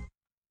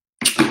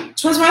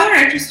 It was rather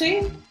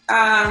interesting.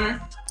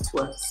 It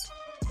was.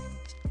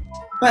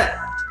 But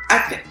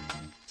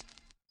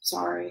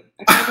sorry.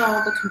 I got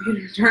all the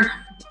computer turned on.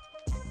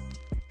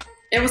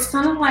 It was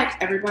kind of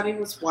like everybody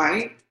was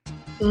white.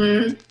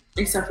 Mm-hmm.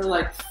 Except for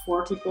like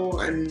 4 people,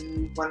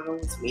 and one of them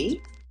was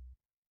me.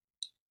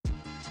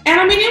 And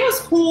I mean, it was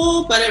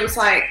cool, but it was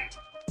like,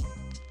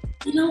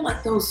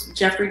 like those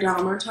Jeffrey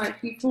Dahmer type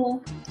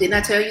people. Didn't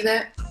I tell you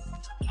that?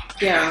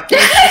 Yeah.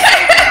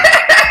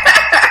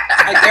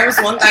 Like, there was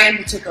one guy in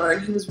particular,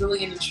 and he was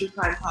really into true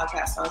crime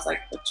podcasts. I was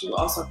like, but you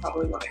also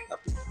probably want to kill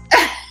people.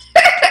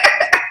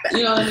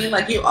 You know what I mean?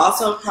 Like, you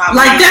also probably...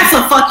 Like, that's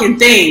a fucking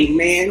thing,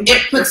 man.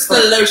 It puts the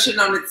lotion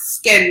on its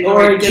skin.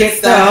 Or it gets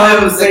the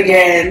hose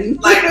again.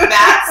 Like,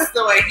 that's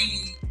the way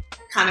he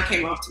kind of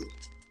came off to me.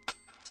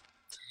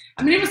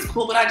 I mean, it was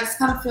cool, but I just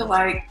kind of feel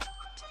like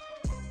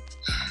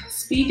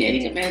speed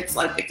dating events,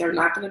 like, if they're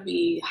not going to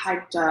be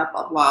hyped up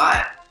a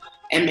lot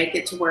and make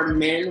it to where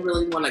men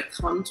really want to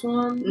come to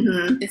them,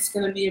 it's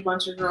going to be a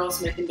bunch of girls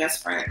making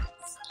best friends.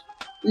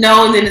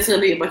 No, and then it's going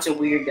to be a bunch of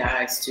weird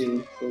guys,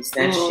 too. Because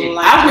that shit.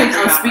 I went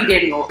on speed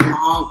dating with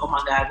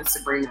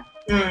Sabrina.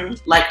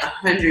 Like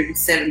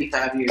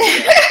 175 years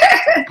ago.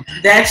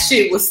 That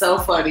shit was so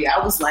funny. I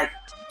was like,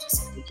 I'm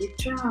just going to get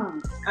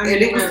drunk. And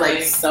it was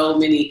like so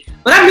many.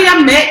 But I mean,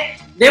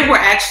 there were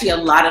actually a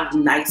lot of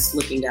nice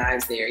looking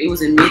guys there. It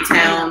was in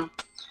Midtown.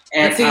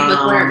 I think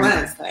look where it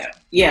was, though.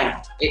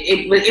 Yeah.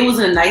 It was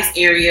in a nice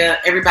area.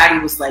 Everybody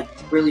was like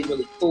really,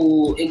 really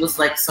cool. It was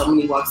like so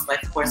many walks of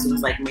life. Of course, it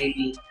was like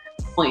maybe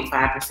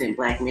 0.5%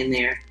 black men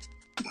there.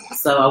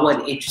 So I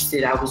wasn't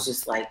interested. I was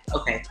just like,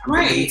 okay, I'm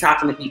going to be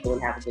talking to people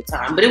and have a good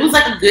time. But it was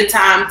like a good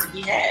time to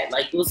be had.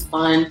 Like, it was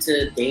fun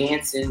to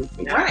dance and,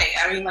 you know, right.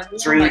 I mean, like, we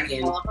drink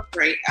had like of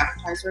great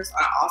appetizers.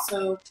 I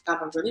also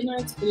got a really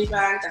nice goodie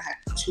bag that had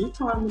 2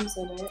 condoms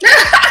in it.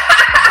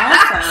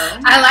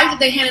 Also, I like that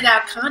they handed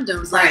out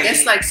condoms. Like,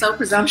 that's like so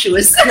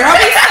presumptuous. Girl, be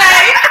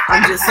safe.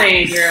 I'm just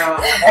saying, girl.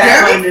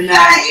 Have fun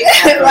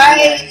tonight.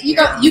 Right? You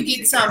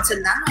get some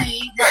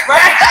tonight.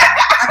 Right.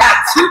 I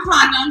got 2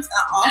 condoms.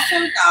 I also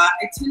got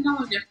a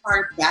 $10 gift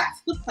card back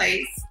to the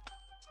place.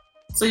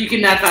 So you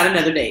cannot find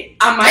another date.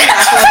 I might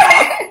raffle it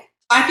off.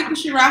 I think we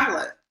should raffle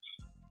it.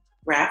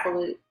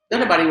 Raffle it? Don't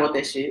nobody want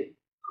that shit.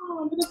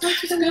 Oh, but the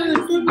place was good.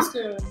 The food was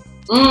good.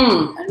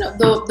 I know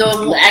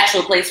The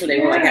actual place where they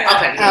were like,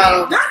 okay.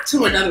 Not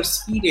to another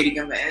speed dating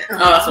event. Oh,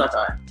 that's what I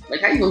thought.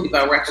 Like, how you gonna give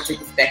out raffle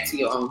tickets back to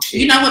your own shit?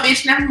 You know what,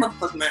 bitch? Never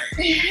motherfucking mind.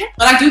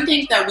 But I do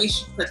think that we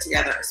should put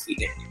together a speed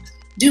dating event.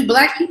 Do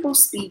black people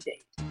speed date?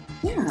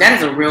 Yeah. That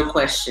is a real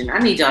question. I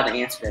need y'all to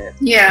answer that.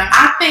 Yeah.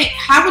 I think,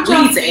 how would We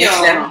y'all need to feel?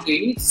 answer that on here.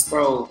 You need to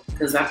scroll,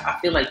 because I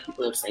feel like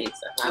people are saying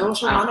stuff. I'm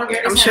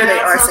sure they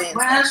are saying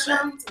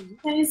questions.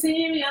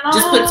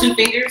 Just put 2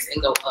 fingers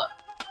and go up.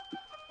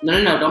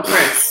 No, don't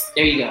press.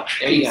 There you go.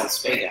 There you go.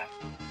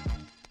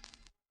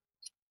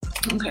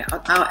 Okay,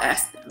 I'll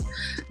ask them.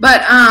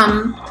 But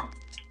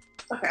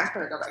Okay, I'm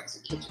gonna go back to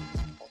the kitchen.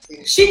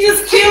 You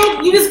just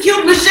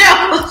killed Michelle.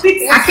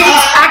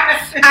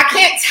 I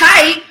can't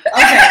type.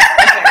 Okay.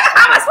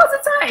 How am I supposed to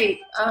type?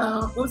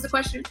 What was the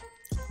question?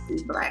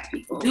 Do black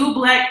people? Do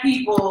black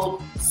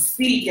people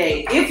speed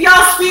date? If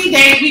y'all speed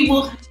date, we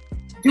will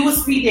do a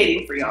speed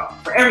dating for y'all.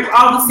 For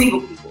all the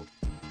single people.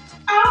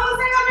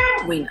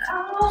 We not.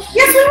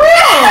 Yes, we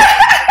will.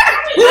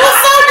 We will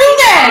so do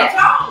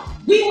that.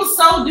 We will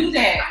so do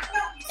that.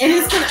 And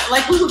it's gonna,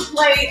 like, we would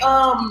play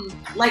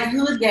like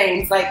hood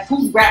games, like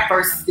who's rap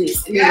versus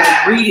this, and then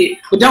like read it,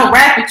 but don't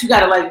rap it. You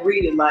gotta like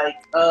read it, like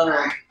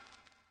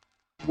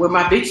where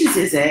my bitches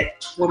is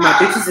at, where my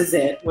bitches is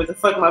at, where the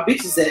fuck my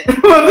bitches at.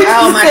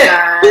 Oh my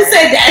god, who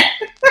said that?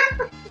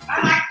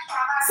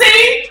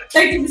 See,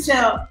 thank you,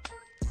 Michelle.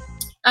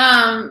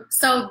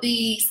 So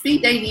the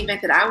speed dating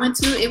event that I went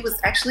to, it was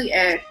actually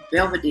at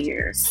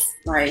Belvedere's,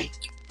 like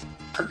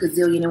a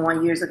gazillion and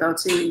 1 years ago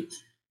too,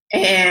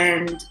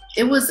 and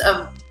it was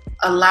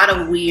a lot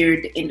of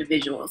weird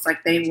individuals. Like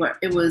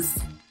it was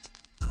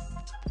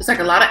like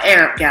a lot of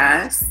Arab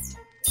guys.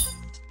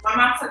 My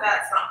mom said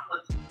that's not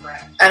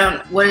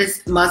right. What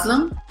is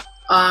Muslim?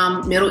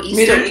 Middle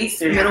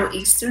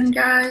Eastern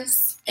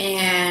guys,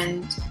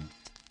 and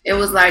it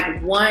was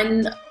like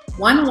one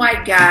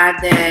white guy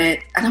that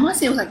I don't want to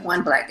say it was like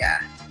one black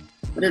guy,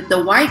 but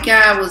the white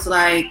guy was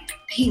like,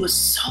 he was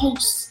so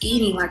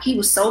skinny, like he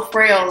was so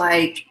frail,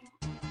 like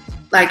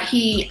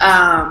he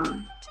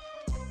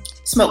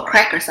smoked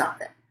crack or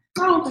something.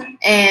 Oh, okay.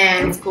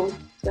 And that's cool.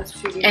 That's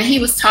what you do. And he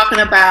was talking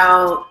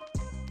about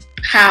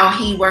how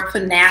he worked for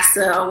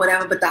NASA or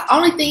whatever, but the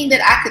only thing that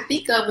I could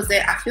think of was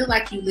that I feel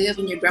like you live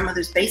in your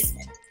grandmother's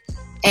basement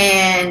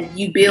and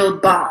you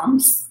build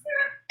bombs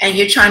and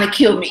you're trying to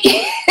kill me.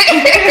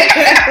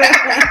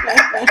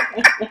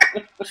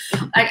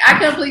 Like, I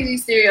completely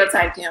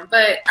stereotyped him,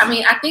 but I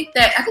mean, I think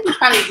we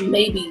probably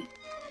maybe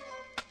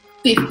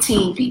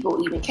 15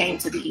 people even came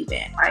to the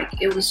event. Like,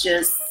 it was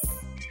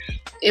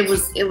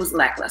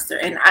lackluster,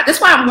 and that's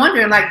why I'm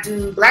wondering, like,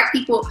 is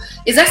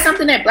that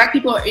something that black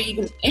people are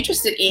even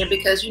interested in?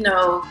 Because, you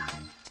know,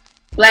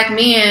 black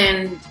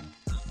men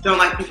don't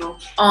like people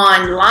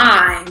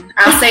online.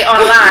 I'll say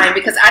online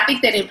because I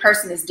think that in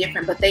person is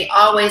different, but they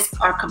always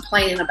are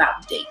complaining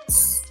about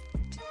dates.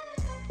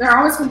 They're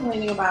always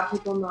complaining about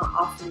people not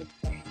offering to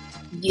pay.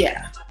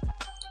 Yeah.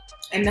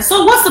 And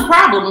so what's the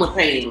problem with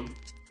paying?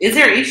 Is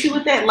there an issue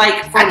with that?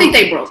 Like, I think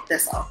they broke,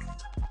 that's all.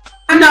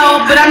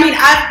 No, but I mean,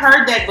 I've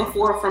heard that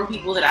before from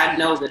people that I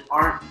know that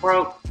aren't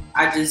broke.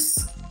 I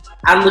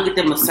look at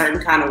them a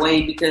certain kind of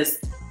way because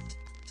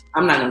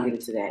I'm not gonna get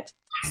into that.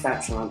 Stop,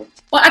 Shonda.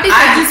 Well,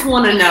 I just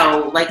want to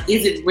know, like,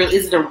 is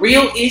it a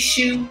real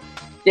issue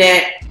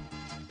that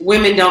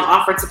women don't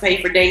offer to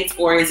pay for dates,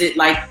 or is it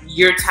like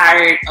you're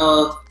tired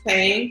of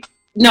paying?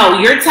 No,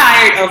 you're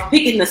tired of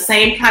picking the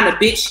same kind of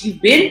bitch you've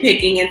been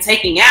picking and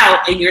taking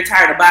out, and you're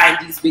tired of buying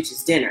these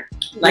bitches dinner.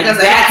 Like, because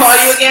they don't call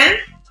you again?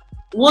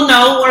 Well,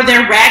 no, or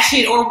they're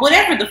ratchet or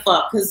whatever the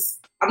fuck. Because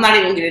I'm not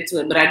even gonna get into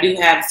it, but I do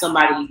have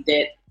somebody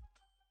that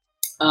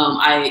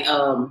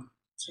I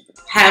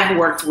have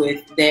worked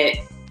with that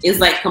is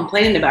like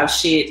complaining about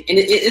shit, and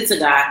it's a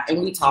guy,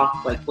 and we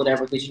talk like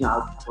whatever, because you know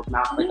I talk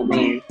about like a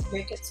man.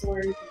 Make it to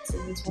where you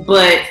can see.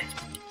 But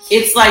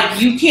it's like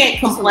you can't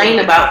complain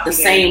about the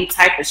same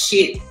type of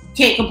shit. You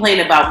can't complain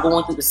about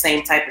going through the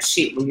same type of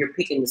shit when you're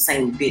picking the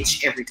same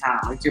bitch every time.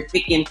 Like, you're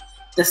picking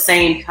the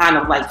same kind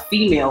of like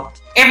female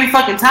every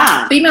fucking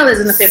time. Female is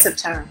an offensive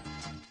term.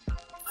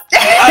 You're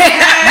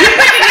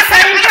picking the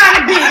same kind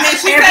of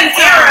bitch every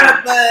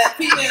time. But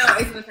female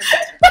is an offensive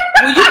term.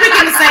 Well, you're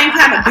picking the same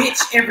kind of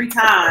bitch every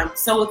time.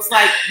 So it's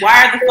like,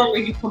 why the fuck are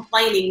you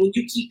complaining when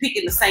you keep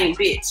picking the same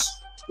bitch?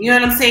 You know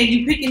what I'm saying?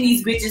 You picking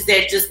these bitches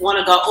that just want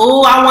to go,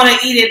 oh, I want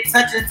to eat it,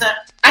 such and such.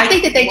 I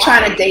think that they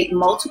trying to date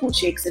multiple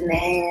chicks in the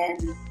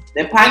hand.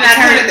 Their pockets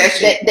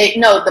hurting.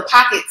 The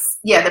pockets.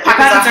 Yeah, the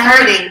pockets are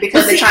hurting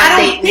because they're trying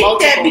to date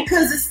multiple. I don't think that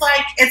because it's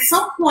like at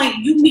some point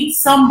you meet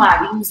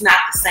somebody who's not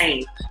the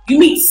same. You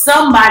meet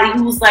somebody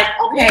who's like,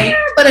 okay,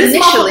 but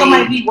this motherfucker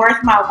might be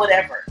worth my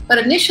whatever. But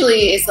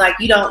initially, it's like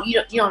you don't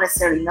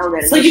necessarily know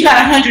that. So you got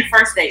 100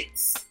 first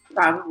dates,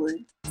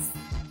 probably.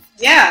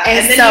 Yeah,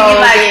 and then so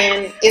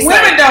then it's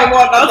women don't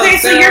want no. Okay,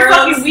 so you're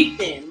fucking weak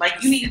then.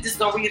 Like you need to just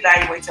go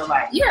reevaluate your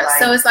life. Yeah, like,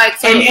 so it's like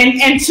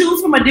and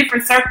choose from a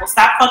different circle.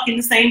 Stop fucking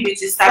the same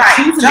bitches. Stop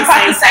choosing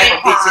the same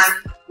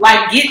bitches.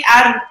 Like get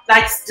out of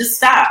just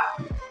stop.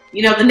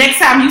 You know, the next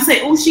time you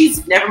say, "Oh,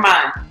 she's," never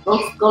mind. Go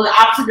the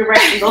opposite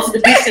direction. Go to the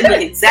bitch that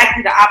look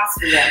exactly the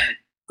opposite of that.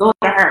 Go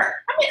to her.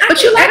 I mean,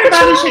 but you like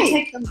everybody should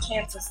take them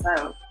chances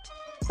though,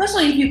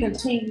 especially if you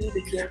continue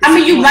to give. I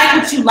mean, you like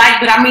what you like,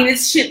 but I mean,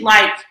 it's shit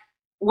like.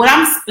 What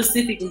I'm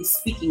specifically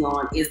speaking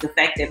on is the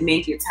fact that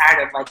men get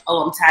tired of like,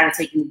 oh, I'm tired of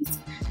taking these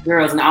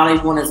girls and all they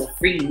want is a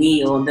free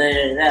meal and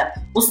da.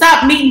 Well,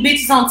 stop meeting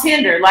bitches on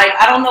Tinder. Like,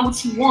 I don't know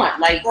what you want,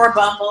 like, or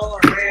Bumble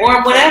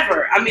or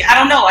whatever. I mean, I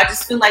don't know. I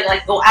just feel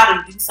like go out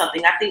and do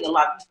something. I think a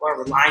lot of people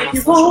are relying on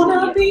social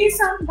media. Be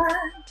somebody.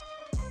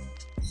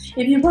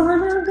 If you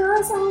wanna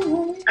go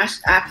somewhere. I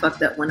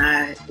fucked up when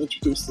I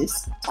introduced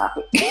this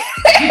topic. You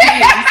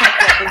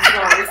fucked up,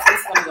 but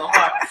it's gonna go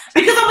hard.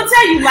 Because I'm gonna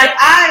tell you, like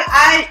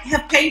I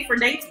have paid for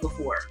dates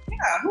before.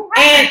 Yeah,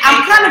 and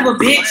I'm kind of a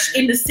bitch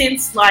in the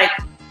sense like,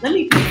 let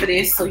me pay for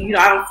this so I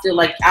don't feel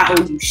like I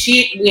owe you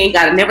shit. We ain't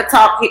gotta never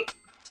talk.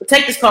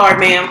 Take this card,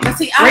 ma'am. But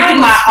see,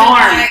 breaking my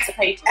arm to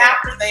pay for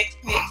after they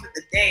pay for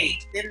the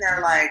date, then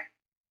they're like,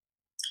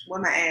 where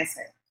my ass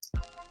at?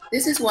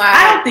 This is why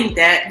I don't think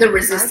that the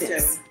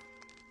resistance.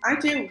 I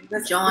do.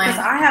 Because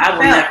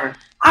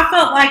I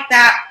felt like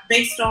that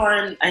based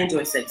on. I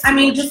enjoy sex. I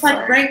mean, just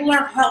like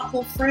regular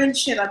helpful friend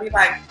shit. I'd be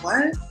like,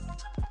 what?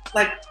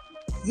 Like,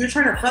 you're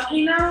trying to fuck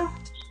me now?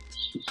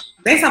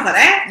 Based off of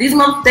that?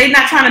 They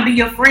not trying to be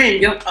your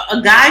friend.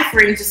 A guy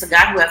friend is just a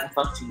guy who hasn't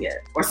fucked you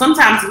yet. Or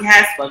sometimes he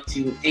has fucked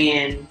you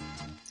and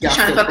y'all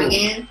trying to fuck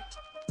again.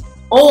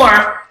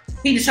 Or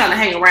he just trying to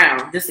hang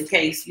around just in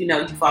case, you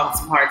fall on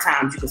some hard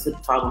times, you can slip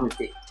and fall on his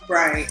dick.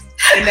 Right.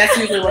 And that's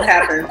usually what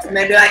happens. And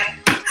they be like,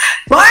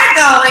 boy,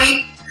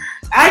 golly,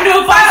 I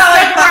knew if I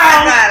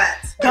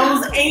stuck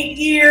around those 8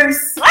 years,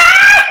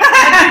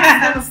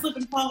 I was slip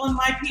and fall on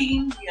my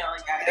pee.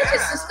 It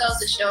just goes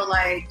to show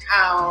like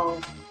how,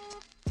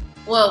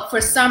 well,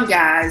 for some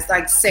guys,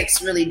 like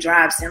sex really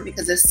drives them,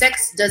 because if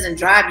sex doesn't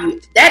drive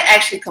you, that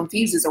actually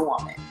confuses a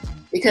woman.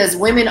 Because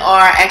women are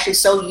actually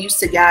so used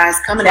to guys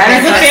coming at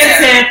them.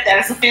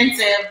 That is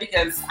offensive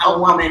because I'm a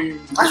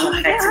woman.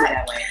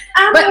 That way.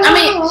 But I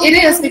mean,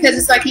 it is because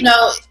it's like,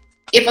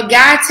 if a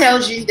guy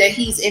tells you that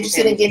he's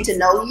interested in getting to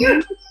know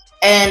you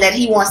and that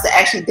he wants to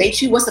actually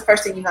date you, what's the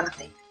first thing you're going to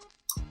think?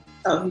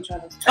 Oh, he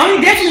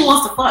definitely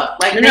wants to fuck.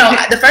 Like, no,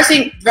 the first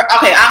thing,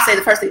 okay, I'll say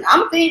the first thing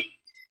I'm going to think,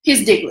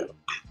 his dick little.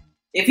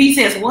 If he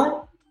says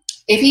what?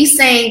 If he's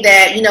saying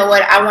that, you know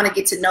what, I want to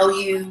get to know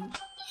you.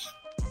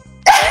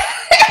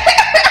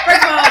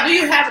 First of all, do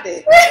you have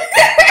it?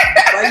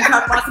 Why you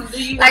talking about some?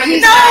 Do you? Like, no,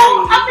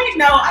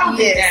 I don't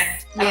think that.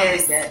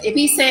 Yes. If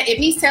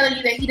he's telling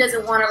you that he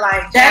doesn't want to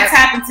like, that's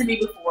happened to me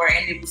before,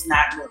 and it was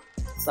not good.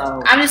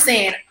 So I'm just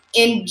saying,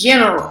 in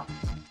general,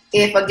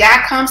 if a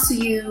guy comes to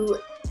you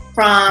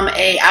from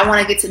I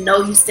want to get to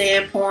know you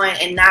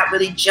standpoint and not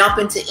really jump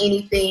into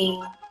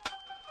anything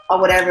or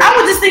whatever, I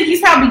would just think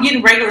he's probably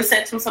getting regular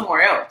sex from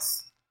somewhere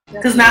else.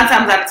 Because 9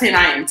 times out of 10,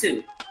 I am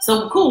too.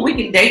 So cool, we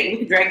can date, we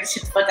can drag this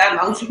shit the fuck out as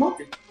long as you want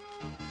to.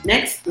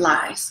 Next.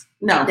 Lies.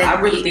 No, I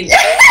really think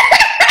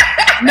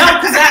that. No,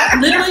 because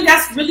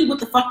that's really what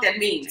the fuck that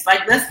means.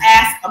 Like, let's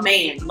ask a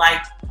man.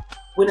 Like,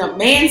 when a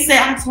man said,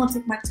 I just want to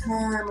take my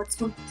time, I just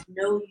want to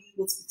know you,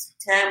 let's spend some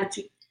time with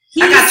you.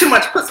 I got too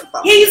much pussy.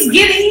 He's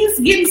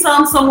getting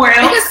somewhere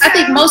else. Because I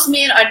think most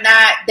men are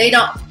not,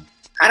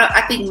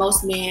 I think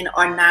most men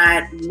are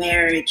not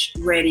marriage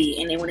ready.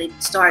 And then when they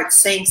start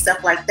saying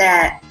stuff like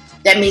that,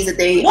 that means that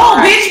they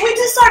bitch, we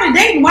just started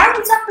dating. Why are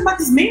we talking about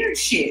this marriage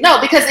shit?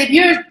 No, because if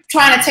you're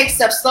trying to take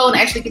stuff slow and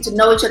actually get to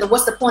know each other,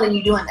 what's the point of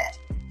you doing that?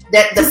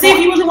 To see if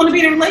you really want to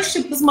be in a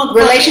relationship with this motherfucker.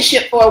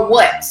 Relationship for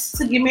what?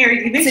 To get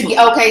married eventually.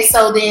 Okay,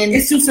 so then...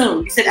 It's too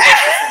soon. You said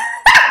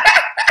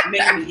it's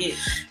making me itch.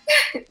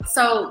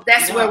 So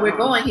that's where we're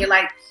going here.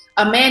 Like,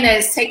 a man that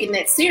is taking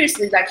that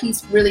seriously, like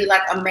he's really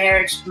like a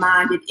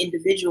marriage-minded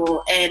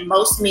individual, and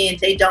most men,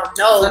 they don't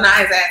know. So now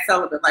his ass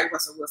celibate like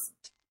Russell Wilson.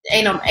 They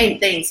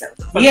ain't so.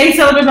 He ain't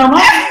celibate no more.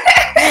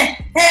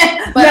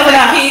 Level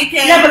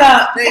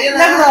up.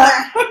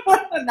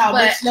 No,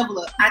 bitch, level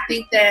up. I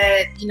think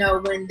that,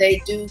 when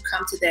they do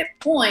come to that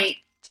point,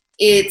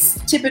 it's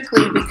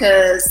typically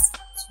because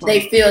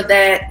they feel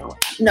that,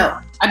 no.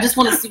 I just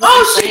want to see what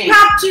they're saying. She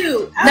popped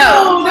you.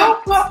 No.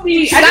 Don't fuck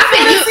me. Stop I just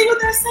want it. to see what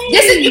they're saying.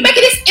 This is, you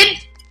making this making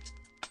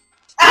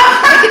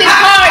it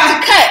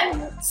hard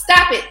to cut.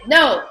 Stop it.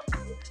 No.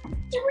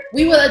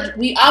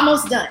 We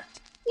almost done.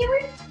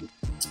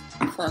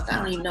 fuck. I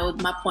don't even know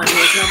what my point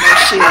was. No more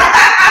shit.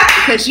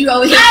 Because you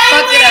over here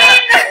fucked it up.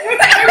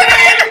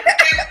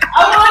 I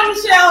want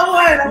Michelle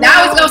one.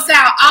 Now it's gonna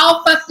sound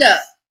all fucked up.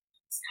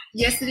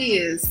 Yes, it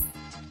is.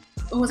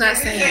 What was I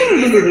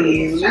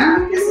saying?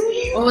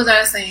 What was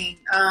I saying?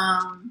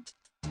 I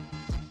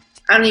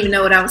don't even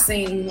know what I was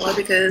saying anymore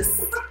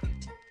because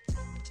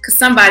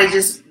somebody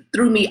just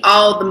threw me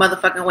all the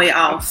motherfucking way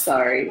off.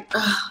 Sorry.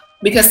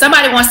 Because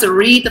somebody wants to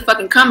read the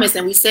fucking comments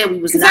and we said we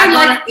was not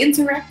like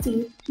interacting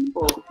with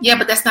people. Yeah,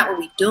 but that's not what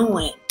we're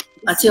doing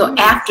until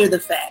after the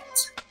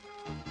fact.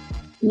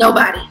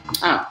 Nobody.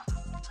 Oh.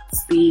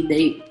 Speed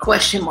date?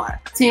 Question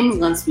mark. Tim's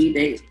gonna speed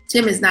date.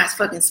 Tim is not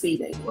fucking speed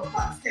date.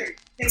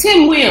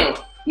 Tim will.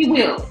 He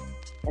will.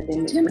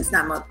 Tim is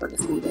not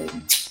motherfucking speed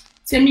dating.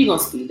 Tim, you gonna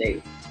speed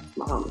date?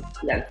 My homie.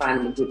 You gotta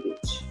find him a good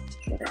bitch.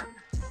 Whatever.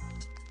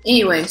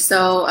 Anyway,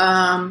 so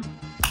how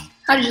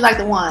did you like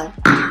the wine?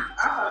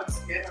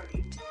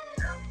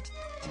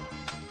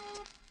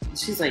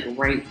 She's like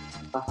right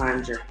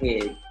behind your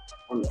head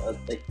on the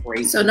like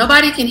right. So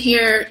nobody can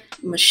hear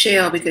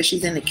Michelle because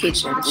she's in the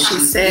kitchen. She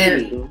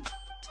said, eating.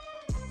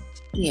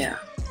 "Yeah."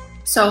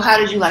 So how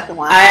did you like the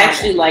wine? I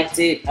actually liked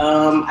it.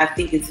 I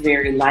think it's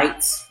very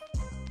light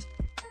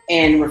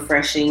and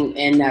refreshing,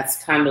 and that's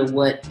kind of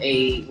what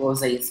a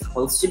rosé is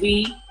supposed to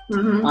be.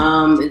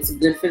 Mm-hmm. It's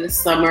good for the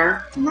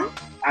summer. Mm-hmm.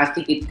 I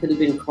think it could have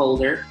been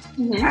colder.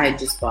 Mm-hmm. I had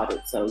just bought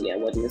it, so yeah, it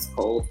wasn't as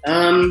cold.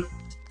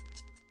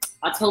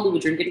 I totally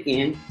would drink it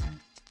again.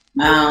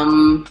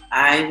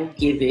 I will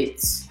give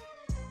it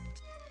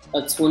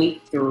a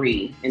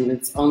 23, and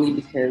it's only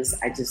because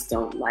I just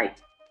don't like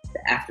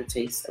the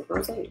aftertaste of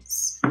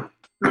rosés.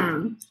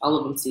 All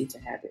of them seem to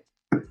have it.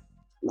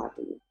 My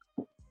opinion.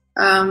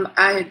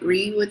 I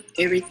agree with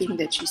everything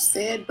that you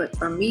said, but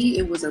for me,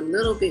 it was a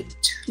little bit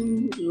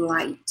too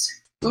light.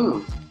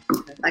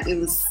 Like it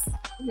was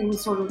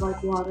sort of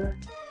like water.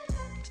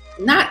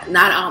 Not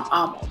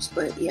almost,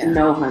 but yeah.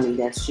 No, honey,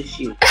 that's just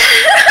you.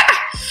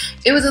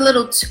 It was a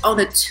little on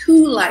the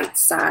too light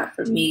side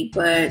for me,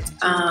 but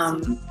I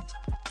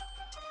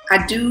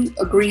do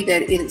agree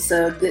that it's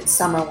a good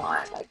summer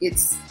wine. Like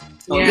it's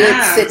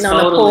good sitting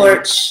on the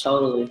porch,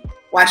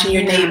 watching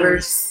your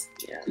neighbors,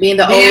 being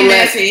the old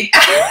messy.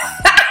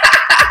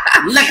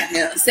 Look at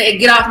him. Say,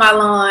 get off my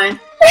lawn.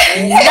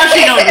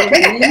 Nothing on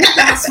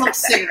it. Smoke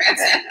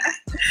cigarettes.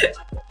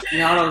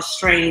 And all those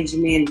strange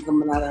men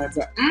coming out of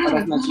the oh,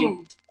 that's not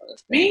you.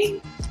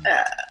 Me?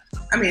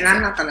 I mean,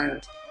 I'm not gonna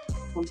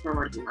come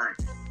forward and deny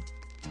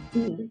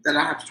that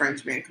I have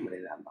strange men coming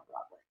in out of my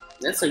driveway.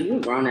 That's so you're a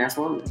grown ass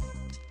woman.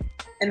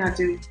 And I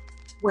do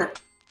what?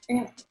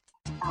 Yeah.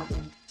 I do.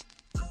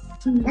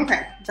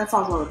 Okay, that's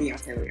also what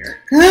Beyonce lyric.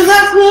 Cause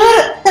that's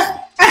good.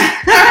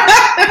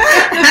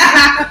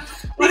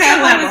 We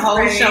have a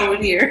whole show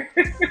in here.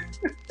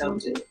 Don't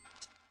do it.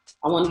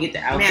 I want to get the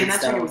outfit. Man,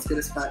 that chicken was good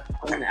as fuck. I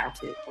want the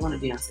outfit. I want a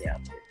Beyonce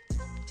outfit.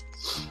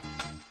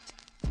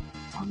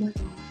 Oh my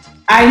god.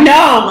 I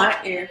know.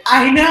 What if?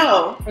 I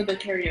know. For the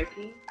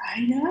karaoke. I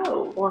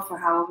know. Or for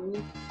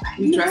Halloween.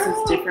 We dress as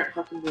different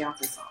fucking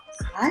Beyonce songs.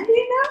 I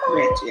know.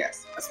 Rich,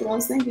 yes. That's what I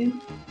was thinking.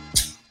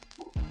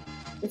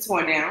 It's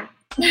going down.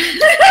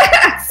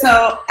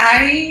 So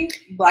I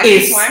like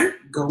this one.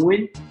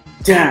 Going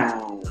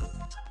down.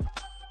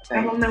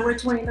 I don't know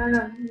which way.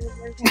 No.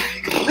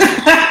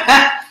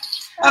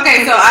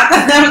 Okay, so I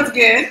thought that was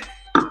good.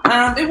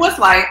 It was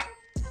light,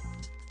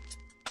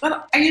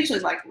 but I usually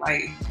like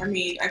light. I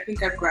mean, I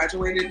think I've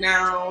graduated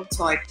now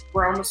to like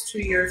we're almost 2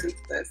 years into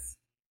this.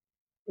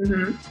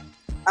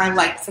 I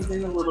like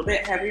something a little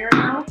bit heavier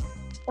now,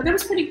 but it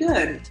was pretty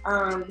good.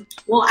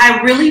 Well,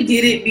 I really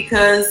did it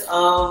because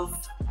of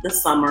the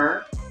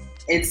summer.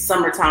 It's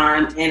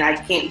summertime, and I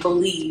can't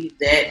believe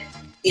that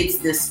it's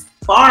this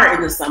far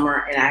in the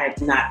summer, and I have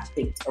not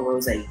picked a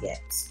rosé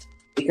yet.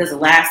 Because the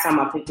last time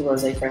I picked a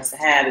rosé for us to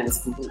have, it was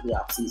completely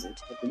off season.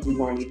 Because we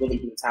weren't really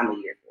in the time of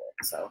year for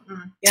it. So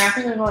yeah, I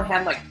think we've only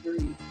had like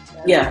 3.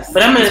 Yeah,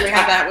 but I'm gonna. We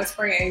had that with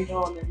Spring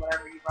Angel, and then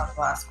whatever you brought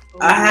last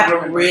one. I have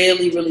a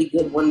really, really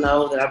good one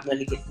though that I'm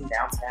gonna get from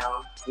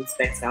downtown.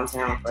 Inspect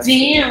downtown.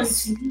 Damn. I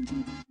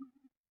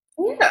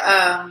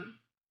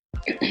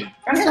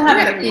still have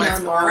it in my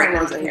store right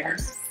now.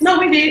 No,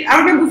 we did. I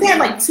remember we had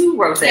like 2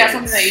 rosés. Yeah,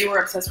 something that you were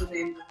obsessed with.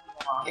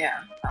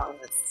 Yeah, I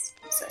was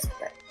obsessed with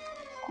that.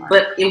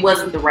 But it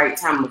wasn't the right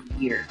time of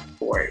year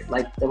for it.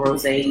 Like the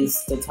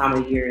rosés, the time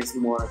of year is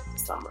more the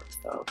summer.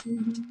 So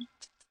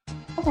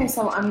okay,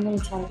 so I'm gonna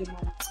try to get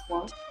my next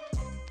one.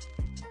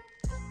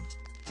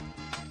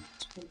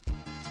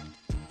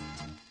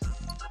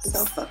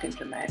 So fucking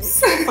dramatic.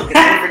 So fucking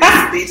over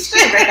this bitch.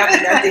 Shit, right out the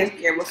goddamn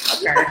camera.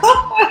 Fuck her.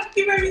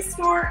 You made me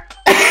snort.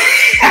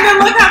 And then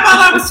look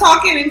how I was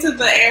talking into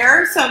the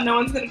air, so no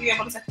one's gonna be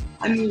able to say,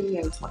 I'm using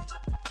it.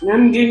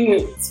 I'm giving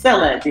you. Spell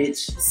that, bitch.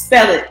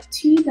 Spell it.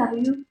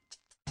 TWEMT.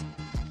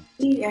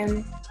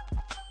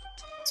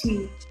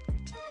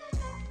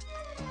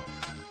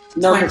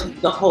 No,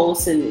 the whole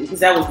sentence,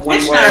 because that was one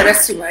word. No,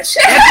 that's too much.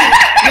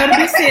 No, the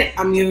bitch said,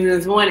 I'm using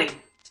this morning.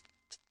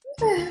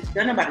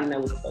 Don't nobody know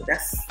what the fuck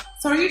that's.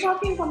 So are you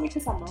talking about me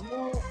because I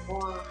mumble,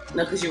 or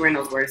No, because you ran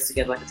those words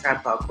together like a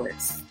Tribe Called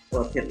Quest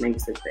or a Pimp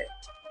Named Slick Back.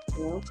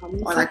 Well,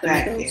 Or like the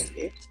Migos.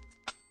 did.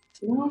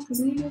 No,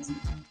 because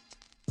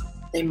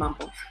They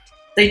mumble.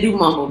 they do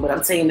mumble, but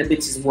I'm saying the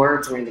bitches'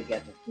 words ran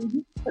together.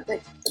 But they,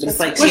 But it's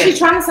like, What she's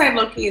trying to say,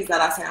 low key, is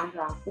that I sound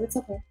drunk, but it's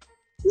okay.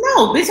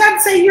 no, bitch,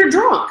 I'd say you're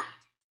drunk.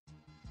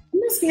 I'm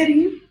not scared of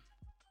you.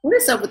 what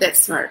is up with that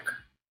smirk?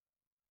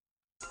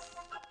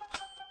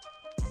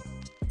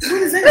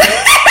 What is that?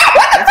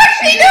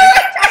 What's she doing?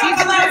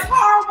 That was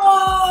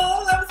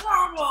horrible. That was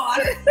horrible.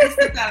 I just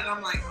looked at it and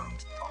I'm like, oh,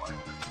 Lord.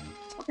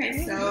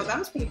 Okay, so that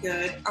was pretty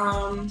good.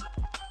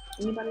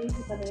 Anybody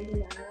have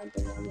anything to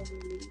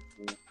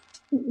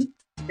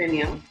add?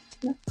 Danielle?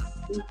 Yeah.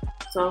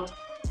 So,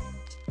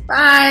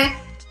 Bye.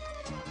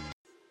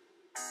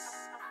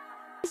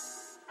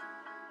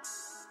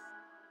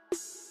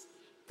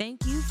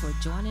 Thank you for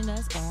joining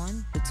us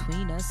on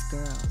Between Us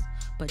Girls.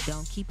 But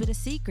don't keep it a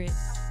secret.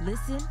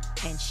 Listen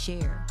and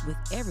share with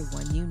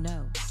everyone you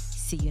know.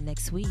 See you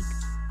next week.